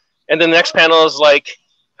up. And then the next panel is like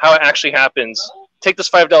how it actually happens. Take this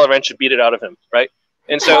 $5 wrench and beat it out of him, right?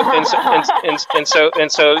 And so it's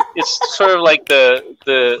sort of like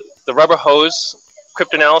the rubber hose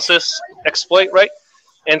cryptanalysis exploit, right?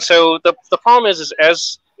 And so the problem is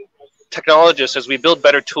as technologists, as we build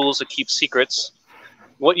better tools to keep secrets,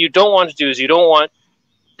 what you don't want to do is you don't want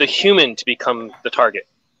the human to become the target,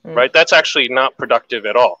 right? That's actually not productive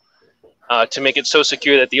at all. To make it so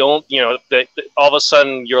secure that that all of a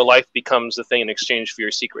sudden your life becomes the thing in exchange for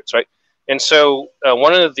your secrets, right? And so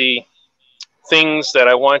one of the things that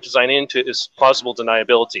I want to design into is plausible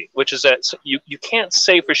deniability, which is that you can't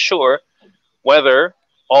say for sure whether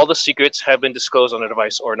all the secrets have been disclosed on a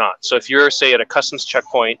device or not. So if you're, say, at a customs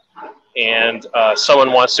checkpoint and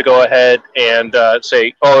someone wants to go ahead and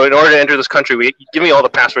say, oh, in order to enter this country, give me all the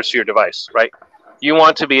passwords to your device, right? You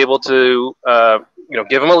want to be able to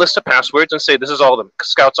give them a list of passwords and say, this is all of them,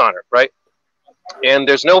 Scout's honor, right? And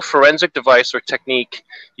there's no forensic device or technique.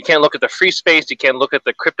 You can't look at the free space. You can't look at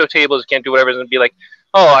the crypto tables. You can't do whatever and be like,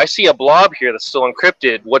 oh, I see a blob here that's still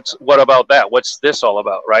encrypted. What about that? What's this all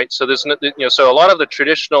about, right? So there's so a lot of the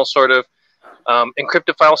traditional sort of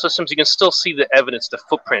encrypted file systems, you can still see the evidence, the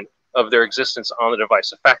footprint of their existence on the device.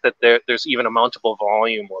 The fact that there's even a mountable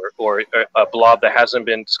volume or a blob that hasn't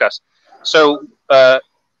been discussed. So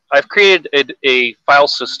I've created a file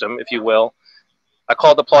system, if you will. I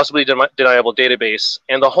call it the plausibly deniable database,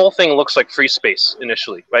 and the whole thing looks like free space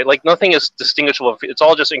initially, right? Like nothing is distinguishable. It's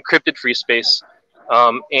all just encrypted free space,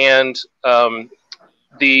 and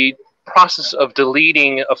the process of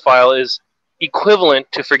deleting a file is equivalent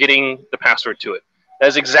to forgetting the password to it.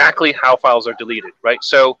 That's exactly how files are deleted, right?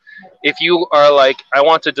 So if you are like, I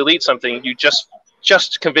want to delete something, you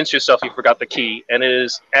just convince yourself you forgot the key, and it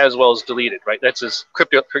is as well as deleted, right? That's as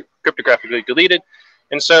cryptographically deleted.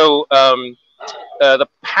 And so the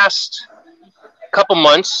past couple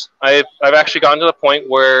months, I've actually gotten to the point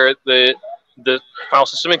where the file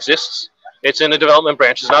system exists. It's in a development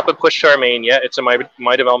branch. It's not been pushed to our main yet. It's in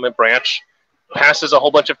my development branch. Passes a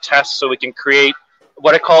whole bunch of tests so we can create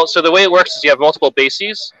what I call. So the way it works is you have multiple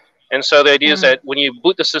bases. And so the idea is that when you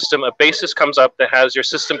boot the system, a basis comes up that has your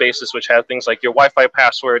system basis, which has things like your Wi-Fi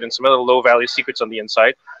password and some other low-value secrets on the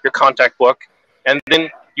inside, your contact book, and then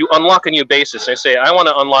you unlock a new basis. I say, I want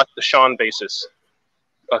to unlock the Sean basis.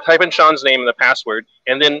 I'll type in Sean's name and the password,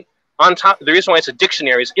 and then on top, the reason why it's a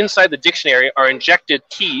dictionary is inside the dictionary are injected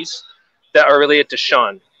keys that are related to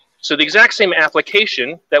Sean. So the exact same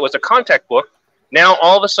application that was a contact book now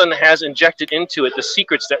all of a sudden has injected into it the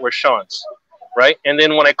secrets that were Sean's, right? And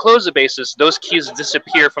then when I close the basis, those keys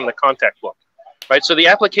disappear from the contact book, right? So the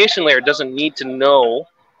application layer doesn't need to know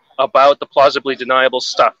about the plausibly deniable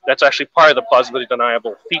stuff. That's actually part of the plausibly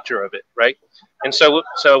deniable feature of it, right? And so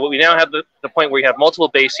what we now have the point where you have multiple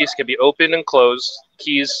bases, can be opened and closed,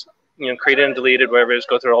 keys, created and deleted, whatever it is,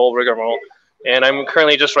 go through a whole rigmarole. And I'm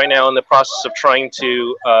currently just right now in the process of trying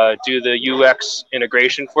to do the UX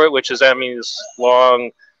integration for it, which is, this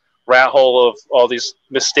long rat hole of all these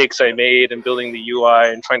mistakes I made in building the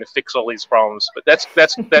UI and trying to fix all these problems. But that's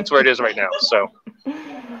where it is right now. So.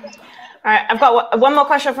 All right, I've got one more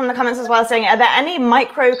question from the comments as well, saying, are there any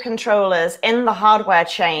microcontrollers in the hardware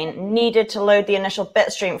chain needed to load the initial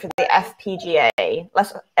bit stream for the FPGA?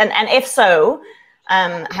 And if so,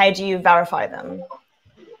 how do you verify them?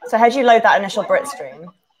 So how do you load that initial bit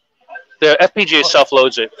stream? The FPGA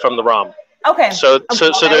self-loads it from the ROM. Okay. So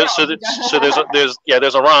there's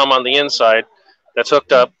a ROM on the inside that's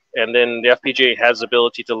hooked up, and then the FPGA has the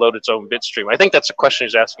ability to load its own bit stream. I think that's the question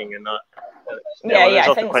he's asking, and not There's also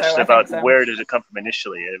I a think question so. about So. where did it come from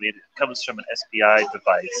initially. I mean, it comes from an SPI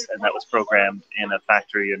device, and that was programmed in a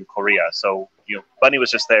factory in Korea. So, Bunnie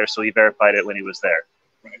was just there, so he verified it when he was there.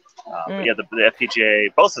 But yeah, the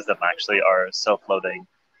FPGA, both of them actually are self-loading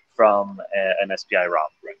from an SPI ROM.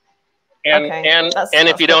 And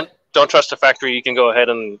if you don't trust the factory, you can go ahead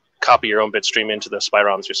and copy your own bitstream into the SPI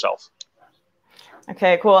ROMs yourself.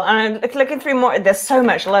 Okay, cool. And I'm looking through more. There's so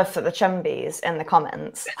much love for the Chumbies in the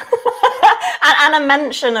comments, and a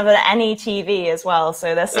mention of an NETV as well.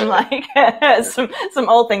 So there's some like some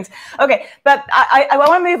old things. Okay, but I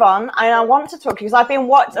want to move on. I want to talk because I've been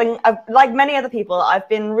watching, like many other people, I've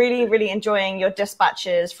been really enjoying your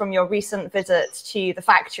dispatches from your recent visit to the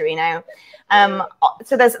factory. Now,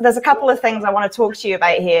 so there's a couple of things I want to talk to you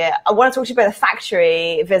about here. I want to talk to you about the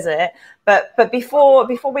factory visit. But before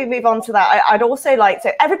we move on to that, I'd also like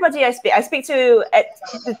to, everybody I speak to,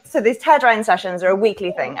 so these Teardown sessions are a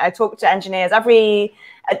weekly thing. I talk to engineers at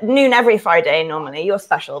noon every Friday normally. You're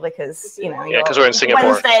special because, because we're in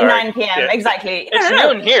Singapore. Wednesday at 9 p.m. Yeah. Exactly. It's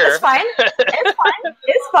noon here. It's fine.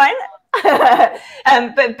 It's fine.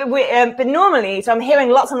 But normally, so I'm hearing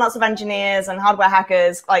lots and lots of engineers and hardware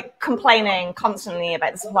hackers like complaining constantly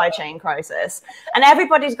about the supply chain crisis, and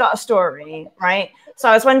everybody's got a story, right? So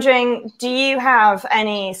I was wondering, do you have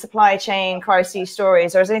any supply chain crisis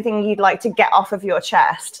stories, or is there anything you'd like to get off of your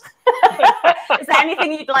chest? Is there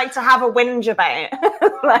anything you'd like to have a whinge about?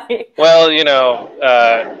 Well,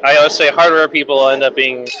 I always say hardware people end up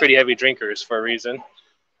being pretty heavy drinkers for a reason.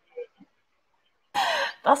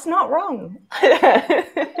 That's not wrong.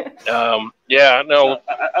 Yeah, no.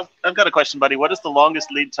 I've got a question, buddy. What is the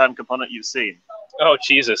longest lead time component you've seen? Oh,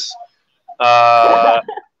 Jesus.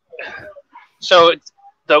 So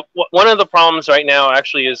one of the problems right now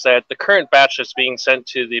actually is that the current batch that's being sent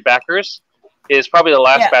to the backers is probably the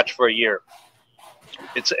last batch for a year.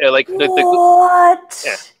 It's like what?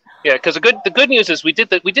 Yeah, because the good news is we did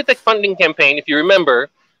the funding campaign. If you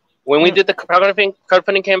remember, when we did the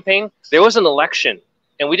crowdfunding campaign, there was an election,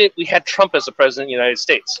 and we had Trump as the president of the United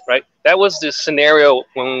States, right? That was the scenario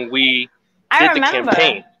when we did the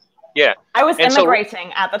campaign. Yeah, I was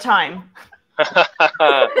immigrating at the time.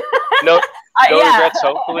 No regrets,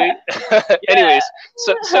 hopefully. Anyways,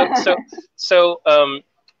 so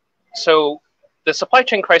the supply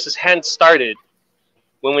chain crisis hadn't started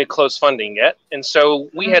when we closed funding yet, and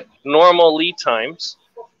so we had normal lead times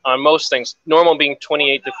on most things. Normal being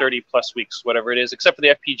 28 to 30 plus weeks, whatever it is, except for the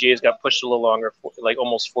FPGAs got pushed a little longer, like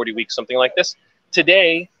almost 40 weeks, something like this.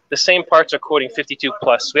 Today, the same parts are quoting 52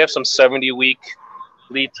 plus. We have some 70-week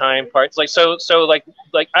lead time parts. So I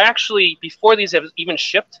actually, before these have even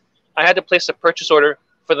shipped, I had to place a purchase order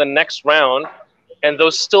for the next round, and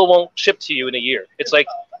those still won't ship to you in a year. It's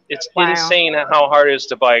insane how hard it is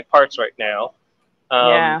to buy parts right now.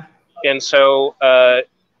 And so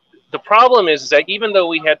the problem is that even though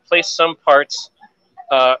we had placed some parts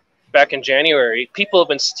back in January, people have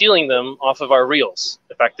been stealing them off of our reels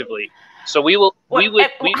effectively. So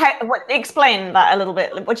explain that a little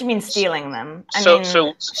bit. What do you mean stealing them?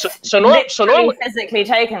 Normally physically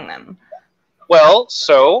taking them. Well,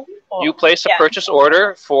 you place a purchase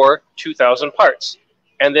order for 2,000 parts,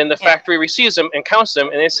 and then the factory receives them and counts them,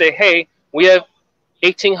 and they say, "Hey, we have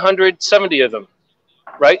 1,870 of them."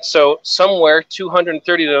 Right? So somewhere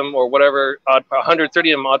 230 of them or whatever,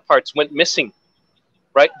 130 of them odd parts went missing.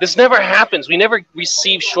 Right? This never happens. We never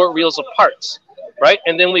receive short reels of parts. Right?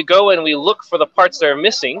 And then we go and we look for the parts that are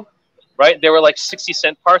missing. Right? They were like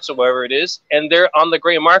 60-cent parts or whatever it is, and they're on the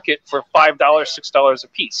gray market for $5, $6 a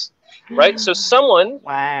piece. Right? So someone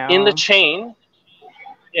in the chain,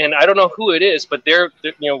 and I don't know who it is, but they're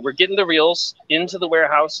we're getting the reels into the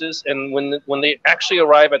warehouses, and when they actually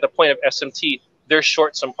arrive at the point of SMT, they're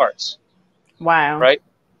short some parts. Wow. Right?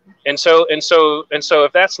 And so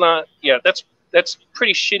if that's not, that's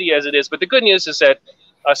pretty shitty as it is. But the good news is that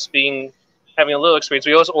us having a little experience,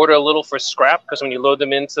 we always order a little for scrap, because when you load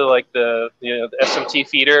them into like the SMT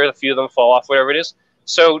feeder, a few of them fall off, whatever it is.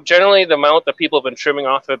 So generally the amount that people have been trimming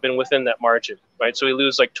off have been within that margin, right? So we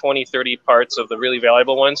lose like 20, 30 parts of the really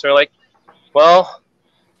valuable ones. They're like, well,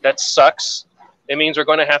 that sucks. It means we're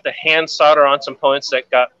going to have to hand solder on some components that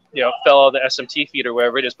got fell out of the SMT feed or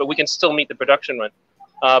wherever it is, but we can still meet the production run.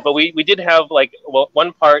 But we did have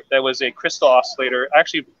one part that was a crystal oscillator. I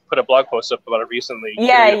actually put a blog post up about it recently.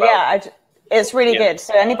 It's really good.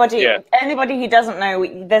 So anybody who doesn't know,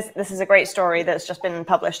 this is a great story that's just been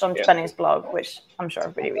published on Benny's blog, which I'm sure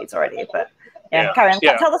everybody reads already. But carry on.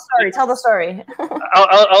 Tell the story. Tell the story.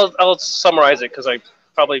 I'll summarize it, because they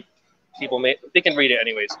can read it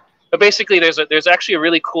anyways. But basically, there's actually a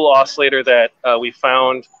really cool oscillator that we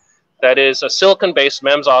found that is a silicon-based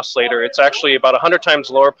MEMS oscillator. It's actually about 100 times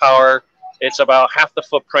lower power. It's about half the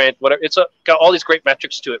footprint. Whatever. It's got all these great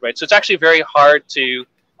metrics to it, right? So it's actually very hard to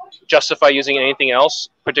justify using anything else,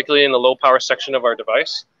 particularly in the low power section of our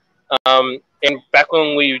device. And back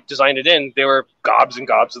when we designed it in, there were gobs and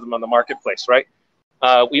gobs of them on the marketplace, right?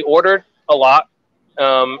 We ordered a lot,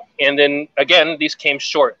 and then again, these came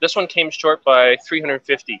short. This one came short by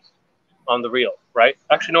 350 on the reel, right?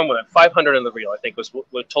 Actually, no more than 500 on the reel, I think was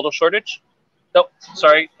total shortage. No,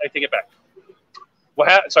 sorry, I take it back. What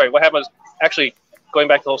happened was, actually, going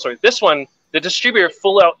back to the whole story, this one, the distributor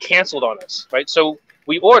full out canceled on us, right? So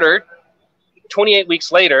we ordered, 28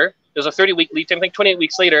 weeks later, there's a 30-week lead time, I think 28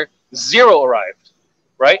 weeks later, 0 arrived,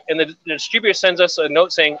 right? And the distributor sends us a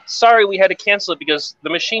note saying, sorry, we had to cancel it because the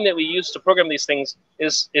machine that we use to program these things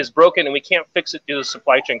is broken and we can't fix it due to the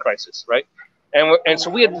supply chain crisis, right? And so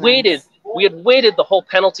we had waited the whole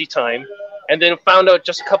penalty time and then found out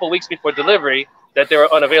just a couple of weeks before delivery that they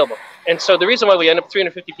were unavailable. And so the reason why we ended up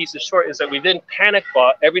 350 pieces short is that we then panic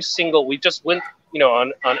bought every single, we just went,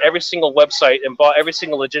 on every single website and bought every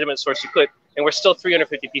single legitimate source we could, and we're still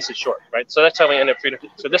 350 pieces short, right? So that's how we ended up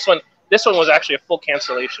 350. So this one was actually a full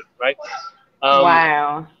cancellation, right?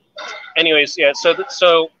 Wow. Anyways, yeah.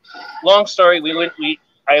 So long story.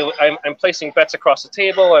 I'm placing bets across the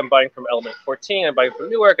table. I'm buying from Element 14. I'm buying from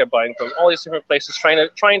Newark. I'm buying from all these different places,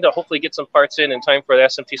 trying to hopefully get some parts in time for the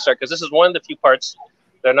SMT start, because this is one of the few parts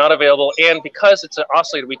that are not available. And because it's an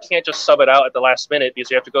oscillator, we can't just sub it out at the last minute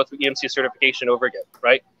because you have to go through EMC certification over again,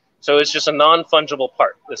 right? So it's just a non-fungible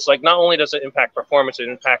part. It's like not only does it impact performance, it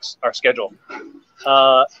impacts our schedule.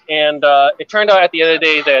 It turned out at the end of the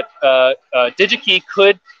day that DigiKey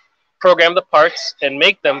could program the parts and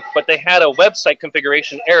make them, but they had a website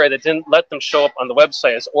configuration error that didn't let them show up on the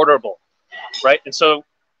website as orderable, right? And so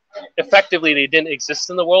effectively they didn't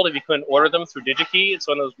exist in the world if you couldn't order them through DigiKey. It's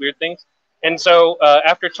one of those weird things. And so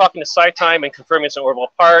after talking to SciTime and confirming it's an orderable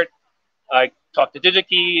part, I talked to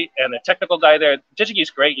DigiKey and the technical guy there. DigiKey's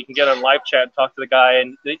great. You can get on live chat and talk to the guy,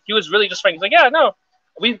 and he was really just fine. He's like, yeah, no,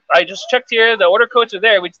 I just checked here. The order codes are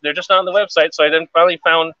there. They're just not on the website. So I then finally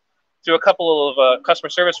found, through a couple of customer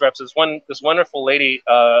service reps, this wonderful lady,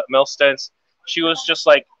 Mel Stentz. She was just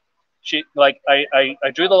like,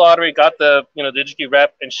 I drew the lottery, got the DigiKey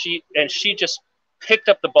rep, and she just picked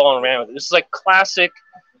up the ball and ran with it. This is like classic.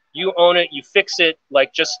 You own it, you fix it.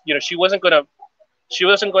 Like, just she wasn't going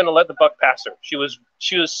to let the buck pass her. She was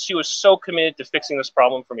so committed to fixing this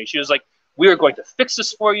problem for me. She was like, we are going to fix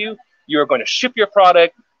this for you. You are going to ship your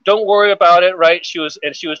product. Don't worry about it, right? She was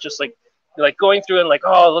just like going through and like,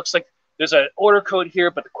 oh, it looks like there's an order code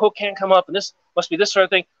here, but the quote can't come up, and this must be this sort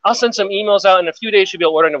of thing. I'll send some emails out, in a few days you'll be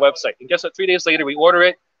able to order on the website. And guess what? 3 days later, we order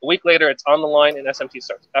it. A week later, it's on the line and SMT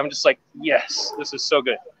starts. I'm just like, yes, this is so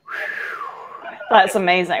good. That's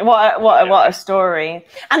amazing. What a story.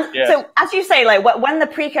 And so, as you say, like when the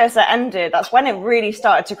Precursor ended, that's when it really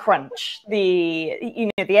started to crunch.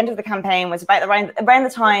 The end of the campaign was about around the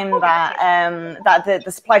time that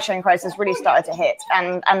the supply chain crisis really started to hit,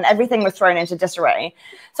 and everything was thrown into disarray.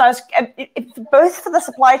 So I was both for the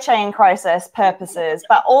supply chain crisis purposes,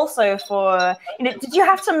 but also for did you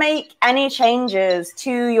have to make any changes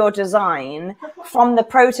to your design from the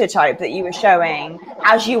prototype that you were showing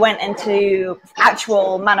as you went into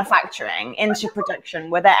actual manufacturing, into production?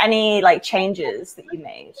 Were there any changes that you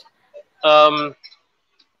made?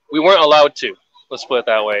 We weren't allowed to, let's put it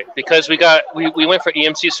that way, because we went for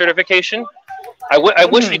EMC certification. I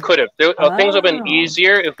wish we could have. Things would have been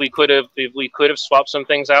easier if we could have swapped some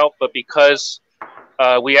things out, but because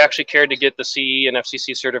we actually cared to get the CE and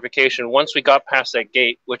FCC certification, once we got past that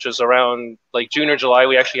gate, which was around June or July,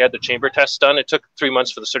 we actually had the chamber tests done. It took 3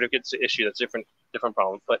 months for the certificate to issue. That's a different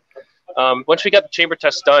problem. But once we got the chamber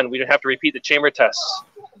tests done, we didn't have to repeat the chamber tests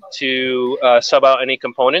to sub out any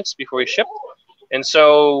components before we shipped. And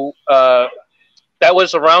so that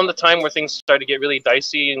was around the time where things started to get really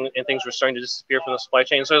dicey and things were starting to disappear from the supply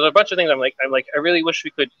chain. So there's a bunch of things I'm like, I really wish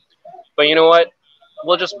we could, but you know what?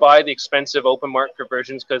 We'll just buy the expensive open market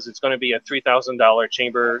versions because it's going to be a $3,000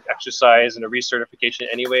 chamber exercise and a recertification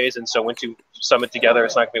anyways. And so once you sum it together,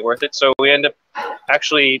 it's not going to be worth it. So we end up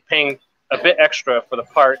actually paying a bit extra for the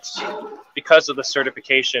parts because of the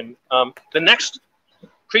certification. The next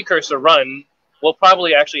Precursor run will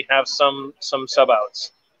probably actually have some sub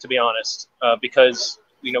outs, to be honest, because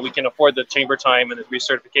we can afford the chamber time and the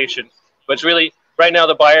recertification. But it's really right now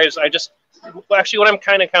the buyers. Actually, what I'm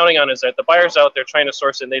kind of counting on is that the buyers out there trying to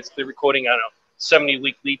source it, they're quoting, I don't know,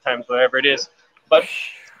 70-week lead times, whatever it is. But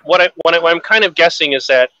what I'm kind of guessing is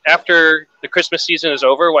that after the Christmas season is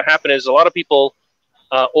over, what happened is a lot of people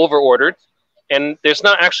over-ordered, and there's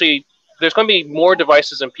not actually there's going to be more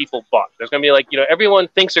devices than people bought. There's going to be like, you know, everyone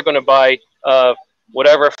thinks they're going to buy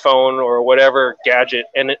whatever phone or whatever gadget,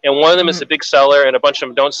 and one of them is the big seller, and a bunch of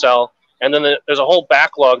them don't sell. And then there's a whole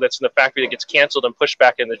backlog that's in the factory that gets canceled and pushed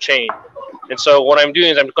back in the chain. And so what I'm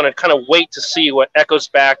doing is I'm going to kind of wait to see what echoes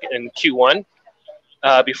back in Q1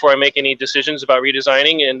 before I make any decisions about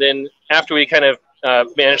redesigning. And then after we kind of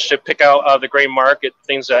manage to pick out the gray market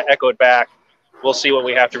things that echoed back, we'll see what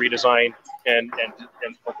we have to redesign. And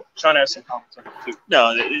Sean has some comments on it too.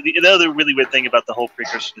 No, the other really weird thing about the whole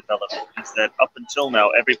precursor development is that up until now,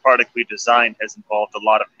 every product we designed has involved a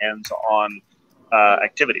lot of hands-on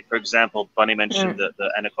activity. For example, Bunnie mentioned the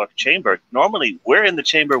anechoic chamber. Normally, we're in the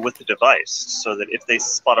chamber with the device, so that if they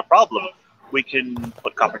spot a problem, we can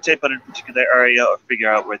put copper tape on a particular area or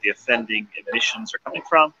figure out where the offending emissions are coming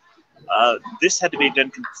from. This had to be done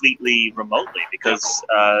completely remotely because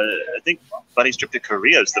I think Bunnie's trip to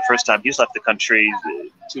Korea is the first time he's left the country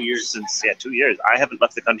 2 years since, 2 years. I haven't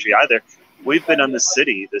left the country either. We've been on this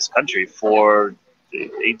country for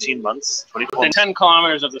 18 months, 24 months. 10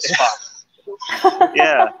 kilometers of the spot.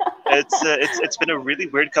 Yeah, it's been a really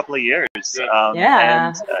weird couple of years.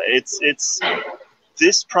 And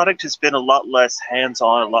this product has been a lot less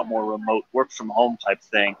hands-on, a lot more remote work from home type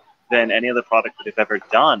thing than any other product that we've ever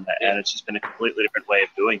done, and it's just been a completely different way of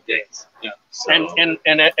doing things. Yeah. So.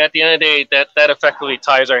 And at the end of the day, that effectively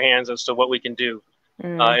ties our hands as to what we can do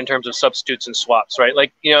in terms of substitutes and swaps, right?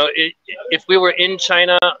 Like, you know, if we were in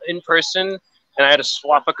China in person and I had to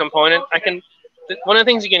swap a component, one of the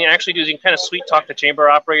things you can actually do is you can kind of sweet talk the chamber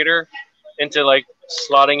operator into like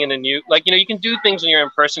slotting in a new, like, you know, you can do things when you're in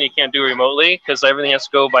person you can't do remotely because everything has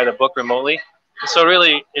to go by the book remotely. So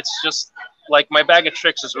really, it's just like my bag of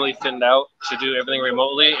tricks is really thinned out to do everything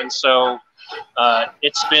remotely, and so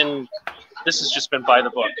this has just been by the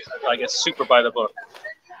book. Like, it's super by the book.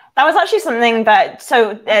 That was actually something that,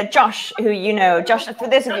 Josh, who you know, Josh,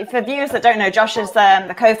 for viewers that don't know, Josh is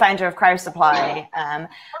the co-founder of Crowd Supply,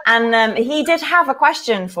 and he did have a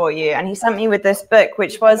question for you, and he sent me with this book,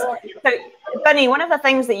 which was, so Bunnie, one of the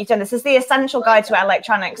things that you've done, this is the Essential Guide to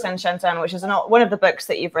Electronics in Shenzhen, which is one of the books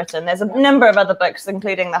that you've written. There's a number of other books,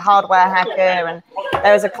 including The Hardware Hacker, and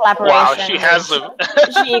there was a collaboration. Wow, she has them.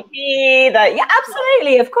 GP, yeah,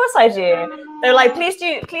 absolutely, of course I do. So, like, please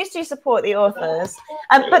do support the authors.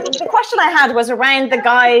 But the question I had was around the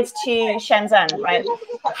guide to Shenzhen, right?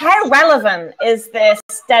 How relevant is this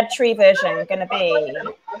dead tree version going to be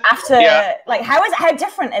after? Like, how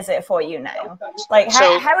different is it for you now? Like,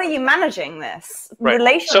 how are you managing this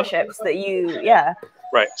relationships that you?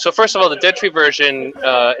 Right. So first of all, the dead tree version,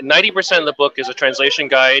 90% of the book is a translation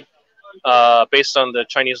guide based on the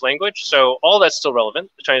Chinese language. So all that's still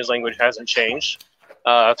relevant. The Chinese language hasn't changed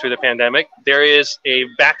through the pandemic. There is a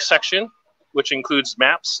back section which includes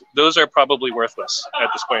maps. Those are probably worthless at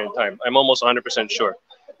this point in time. I'm almost 100% sure.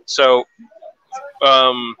 So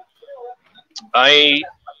I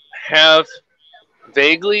have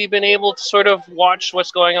vaguely been able to sort of watch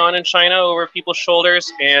what's going on in China over people's shoulders,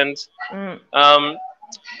 and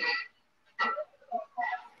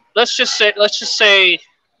let's just say,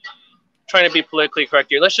 trying to be politically correct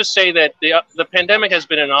here, let's just say that the pandemic has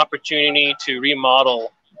been an opportunity to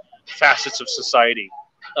remodel facets of society,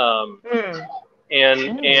 and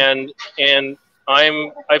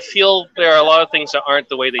I feel there are a lot of things that aren't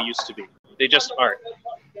the way they used to be. They just aren't,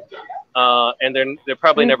 and they're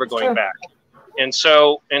probably never going back. And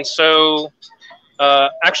so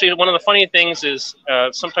actually, one of the funny things is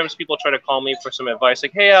sometimes people try to call me for some advice,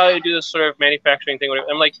 like, hey, how do you do this sort of manufacturing thing?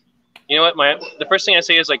 I'm like, you know what? The first thing I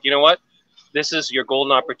say is, like, you know what? This is your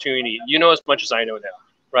golden opportunity. You know as much as I know now,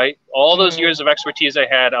 right? All those years of expertise I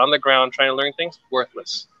had on the ground trying to learn things,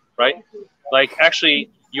 worthless, right? Like, actually,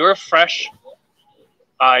 your fresh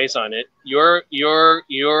eyes on it, your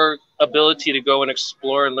ability to go and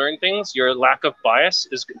explore and learn things, your lack of bias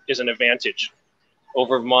is an advantage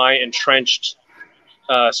over my entrenched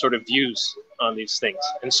sort of views on these things.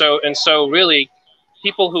 And so really,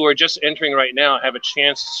 people who are just entering right now have a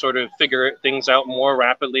chance to sort of figure things out more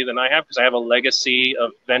rapidly than I have, because I have a legacy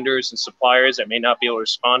of vendors and suppliers that may not be able to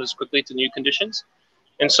respond as quickly to new conditions.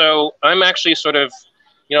 And so I'm actually sort of,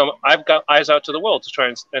 you know, I've got eyes out to the world to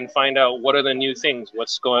try and find out what are the new things,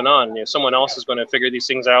 what's going on. You know, someone else is going to figure these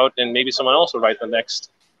things out, and maybe someone else will write the next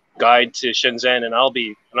guide to Shenzhen, and I'll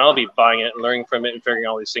be buying it and learning from it and figuring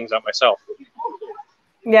all these things out myself.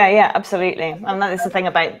 Yeah, absolutely. And that is the thing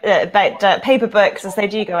about paper books, is they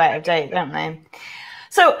do go out of date, don't they?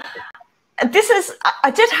 So I did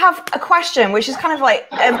have a question, which is kind of like,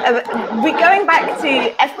 we're going back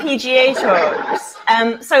to FPGA talks.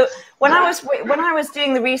 So when I was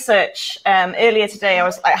doing the research earlier today,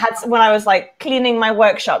 when I was like cleaning my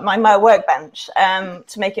workshop, my workbench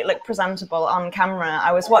to make it look presentable on camera.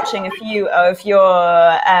 I was watching a few of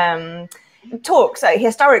your talks,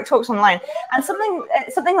 historic talks online, and something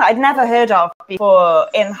that I'd never heard of before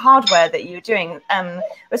in hardware that you were doing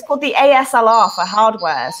was called the ASLR for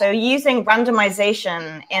hardware. So using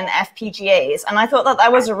randomization in FPGAs, and I thought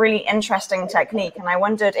that was a really interesting technique, and I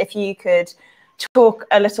wondered if you could talk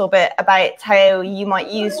a little bit about how you might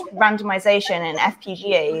use randomization in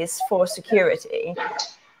FPGAs for security.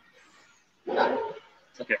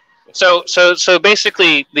 Okay. So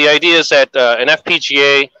basically, the idea is that an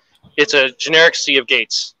FPGA, it's a generic sea of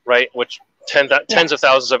gates, right? Which tens of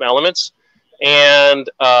thousands of elements, and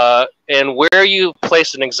where you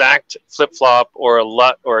place an exact flip-flop or a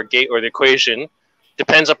LUT or a gate or the equation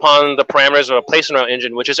depends upon the parameters of a place-and-route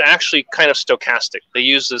engine, which is actually kind of stochastic. They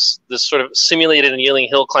use this sort of simulated annealing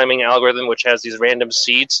hill climbing algorithm, which has these random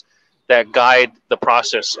seeds that guide the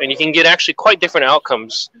process, and you can get actually quite different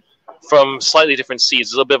outcomes from slightly different seeds.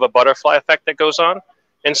 There's a little bit of a butterfly effect that goes on.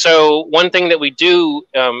 And so one thing that we do,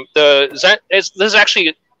 this is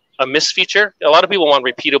actually a misfeature. A lot of people want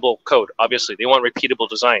repeatable code, obviously. They want repeatable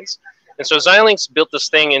designs. And so Xilinx built this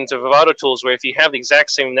thing into Vivado tools where if you have the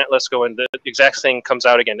exact same netlist going, the exact thing comes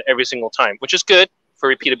out again every single time, which is good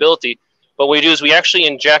for repeatability. But what we do is we actually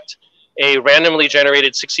inject a randomly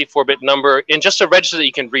generated 64-bit number in just a register that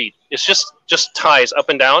you can read. It's just ties up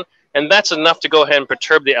and down. And that's enough to go ahead and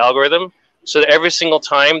perturb the algorithm so that every single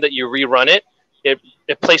time that you rerun it,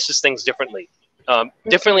 it places things differently.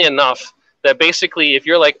 Differently enough that basically if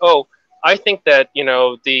you're like, oh, I think that, you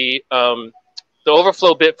know, the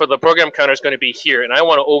overflow bit for the program counter is going to be here, and I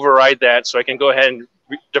want to override that so I can go ahead and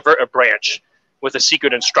divert a branch with a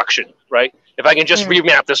secret instruction, right? If I can just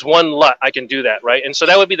remap this one LUT, I can do that, right? And so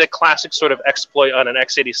that would be the classic sort of exploit on an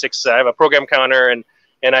x86. I have a program counter, and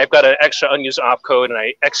I've got an extra unused opcode, and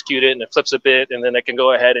I execute it, and it flips a bit, and then I can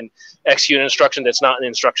go ahead and execute an instruction that's not an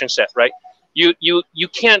instruction set, right? You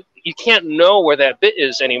can't know where that bit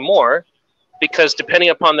is anymore, because depending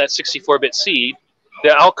upon that 64-bit seed,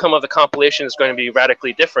 the outcome of the compilation is going to be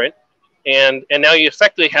radically different. And now you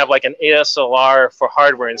effectively have like an ASLR for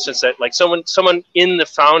hardware, in the sense that like someone in the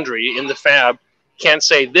foundry, in the fab, can't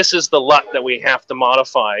say this is the LUT that we have to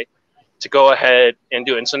modify to go ahead and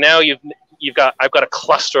do it. And so now I've got a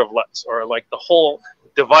cluster of LUTs, or like the whole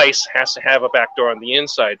device has to have a backdoor on the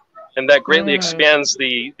inside. And that greatly expands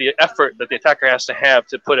the effort that the attacker has to have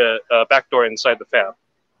to put a backdoor inside the fab.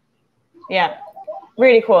 Yeah,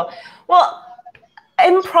 really cool. Well,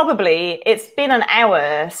 improbably, it's been an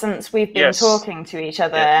hour since we've been talking to each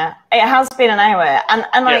other. Yeah. It has been an hour,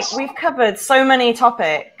 and like we've covered so many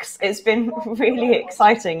topics. It's been really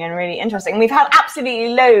exciting and really interesting. We've had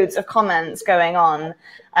absolutely loads of comments going on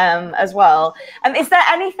as well. Is there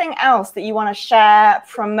anything else that you want to share,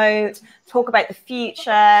 promote, talk about the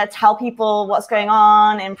future, tell people what's going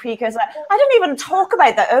on in Precursor? I didn't even talk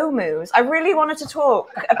about the OMUs. I really wanted to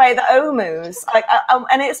talk about the OMUs, like,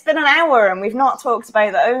 and it's been an hour and we've not talked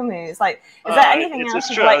about the OMUs. Like, is there anything else?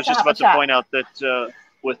 It's true. I was just about to point out that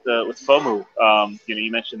with FOMU, you know,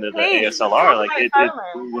 you mentioned the ASLR. Like,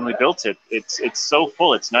 when we built it, it's so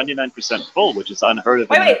full. It's 99% full, which is unheard of.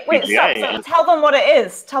 Wait, stop. Tell them what it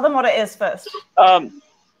is. Tell them what it is first.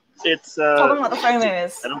 It's tell them what the FOMU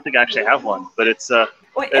is. I don't think I actually have one, but it's an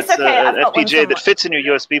FPGA that fits in your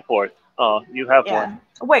USB port. Oh, you have one.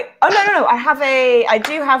 Wait. Oh no. I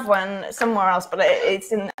do have one somewhere else, but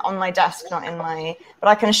it's on my desk, not in my. But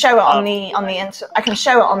I can show it on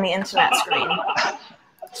the internet screen.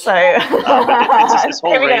 So it's this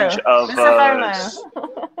whole range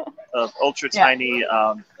of ultra tiny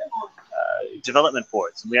development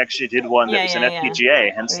boards. And we actually did one that was an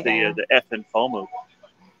FPGA, hence the F in FOMU.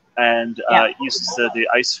 And it uses the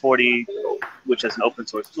ICE40, which has an open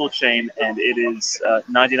source tool chain, and it is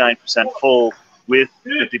 99% full with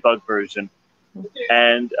the debug version.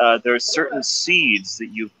 And there are certain seeds that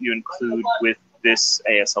you include with this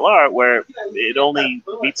ASLR where it only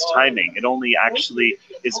meets timing. It only actually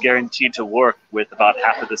is guaranteed to work with about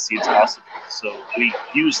half of the seeds possible. So we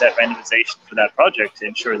use that randomization for that project to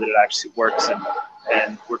ensure that it actually works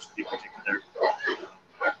and works with the particular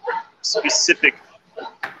specific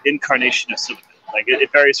incarnation of silicon. Like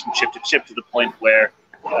it varies from chip to chip to the point where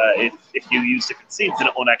if you use different seeds, then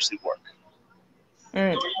it won't actually work.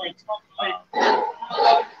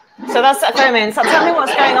 So that's at the moment. So tell me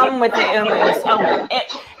what's going on with the UMUs. Oh,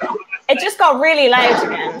 it just got really loud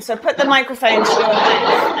again. So put the microphone to your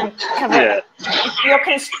mouth and cover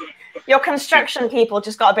it. Your construction people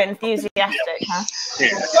just got a bit enthusiastic, huh? Yeah,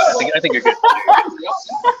 I think you're good.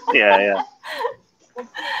 Yeah.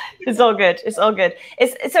 It's all good. It's all good.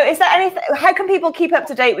 So is there anything? How can people keep up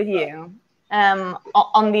to date with you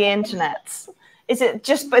on the internet? Is it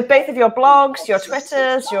just both of your blogs, your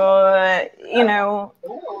Twitters, your, you know,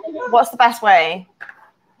 what's the best way?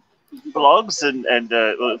 Blogs and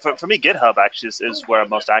for me, GitHub actually is where I'm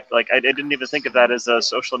most active. Like I didn't even think of that as a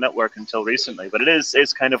social network until recently, but it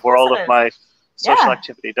is kind of where all of my social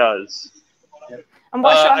activity does. And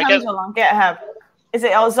what's your handle on GitHub? Is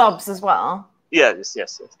it all Xobs as well? Yes.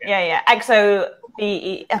 Yeah. XOBS.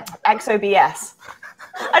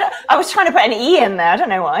 I was trying to put an E in there. I don't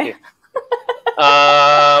know why.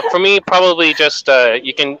 For me, probably just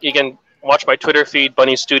you can watch my Twitter feed,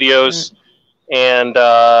 Bunnie Studios, and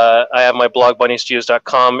I have my blog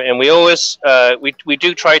bunniestudios.com. And we always we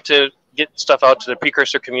do try to get stuff out to the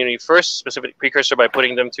Precursor community first, specific Precursor, by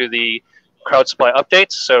putting them through the crowd supply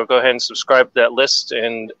updates. So go ahead and subscribe to that list,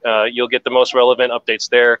 and you'll get the most relevant updates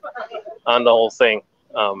there on the whole thing.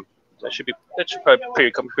 That should probably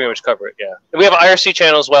pretty much cover it. Yeah, and we have an IRC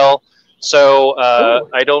channel as well. So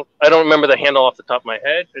I don't remember the handle off the top of my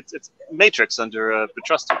head. It's Matrix under Be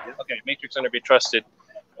Trusted. Yeah? Okay, Matrix under Be Trusted,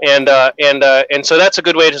 and so that's a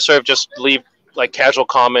good way to sort of just leave like casual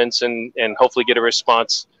comments and hopefully get a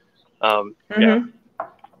response. Yeah,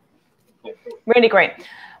 really great.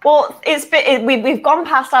 Well, we've gone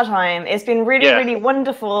past our time. It's been really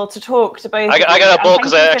wonderful to talk to both. I got a bolt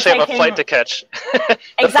because I actually have a flight to catch.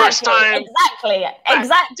 Exactly. Yeah,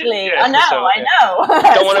 I know.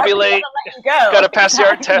 Don't want to be late. Got to pass the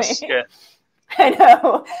art test. Yeah. I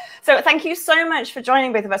know. So thank you so much for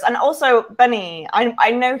joining both of us. And also, Bunnie, I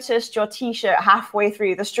noticed your T-shirt halfway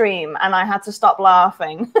through the stream, and I had to stop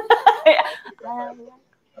laughing.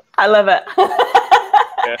 I love it.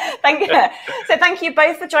 Thank you. So thank you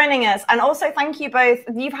both for joining us, and also thank you both.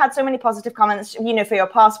 You've had so many positive comments, you know, for your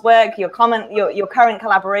past work, your current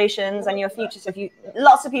collaborations, and your future. So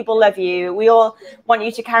lots of people love you. We all want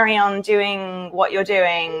you to carry on doing what you're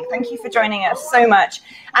doing. Thank you for joining us so much.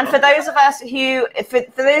 And for those of us who, for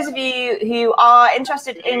those of you who are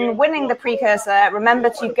interested in winning the Precursor,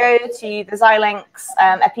 remember to go to the Xilinx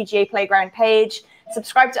FPGA Playground page.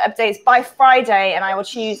 Subscribe to updates by Friday, and I will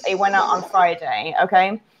choose a winner on Friday.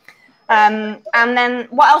 Okay. And then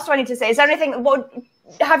what else do I need to say? Is there anything?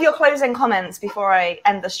 Have your closing comments before I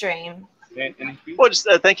end the stream. Well, just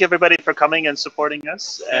thank you everybody for coming and supporting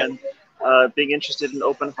us and being interested in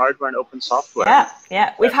open hardware and open software.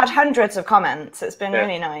 Yeah. We've had hundreds of comments. It's been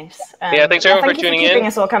really nice. Thanks everyone for tuning in. Keeping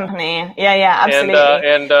us all company. Yeah, absolutely.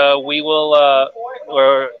 And we will.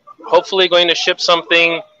 We're hopefully going to ship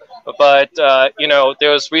something. But you know,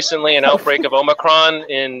 there was recently an outbreak of Omicron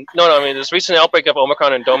in there's recently an outbreak of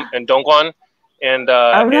Omicron in Dongguan, and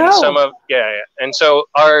some of and so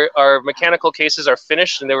our mechanical cases are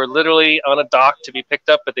finished, and they were literally on a dock to be picked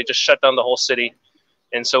up, but they just shut down the whole city,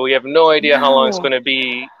 and so we have no idea how long it's going to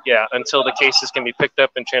be until the cases can be picked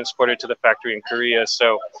up and transported to the factory in Korea.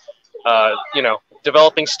 So you know,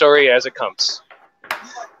 developing story as it comes.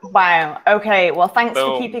 Wow. Okay. Well, thanks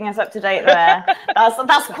for keeping us up to date there.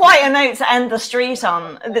 That's quite a note to end the street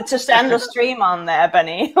on. Just to end the stream on there,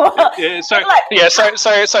 Bunnie. Sorry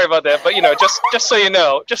about that. But you know, just so you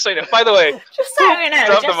know. By the way, just so you know.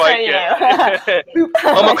 Drop the mic.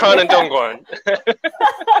 Omicron and Dongguan.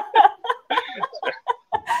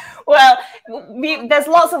 Well, there's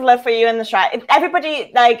lots of love for you in the chat. Everybody,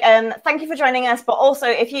 thank you for joining us. But also,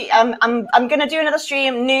 if you, I'm going to do another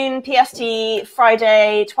stream noon PST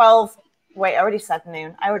Friday 12. Wait, I already said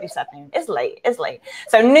noon. It's late.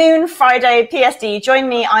 So noon Friday PST. Join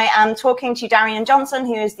me. I am talking to Darian Johnson,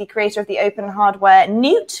 who is the creator of the open hardware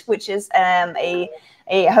Newt, which is a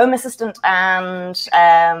home assistant and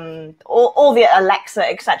all the Alexa,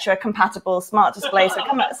 etc. compatible smart display. So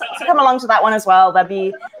come along to that one as well. There'll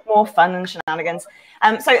be more fun and shenanigans.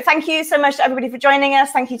 So thank you so much to everybody for joining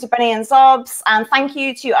us. Thank you to Bunnie and Xobs, and thank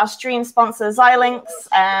you to our stream sponsor Xilinx,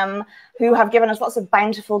 who have given us lots of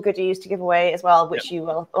bountiful goodies to give away as well, which you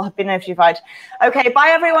will have been notified. Okay, bye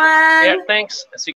everyone. Yeah, thanks.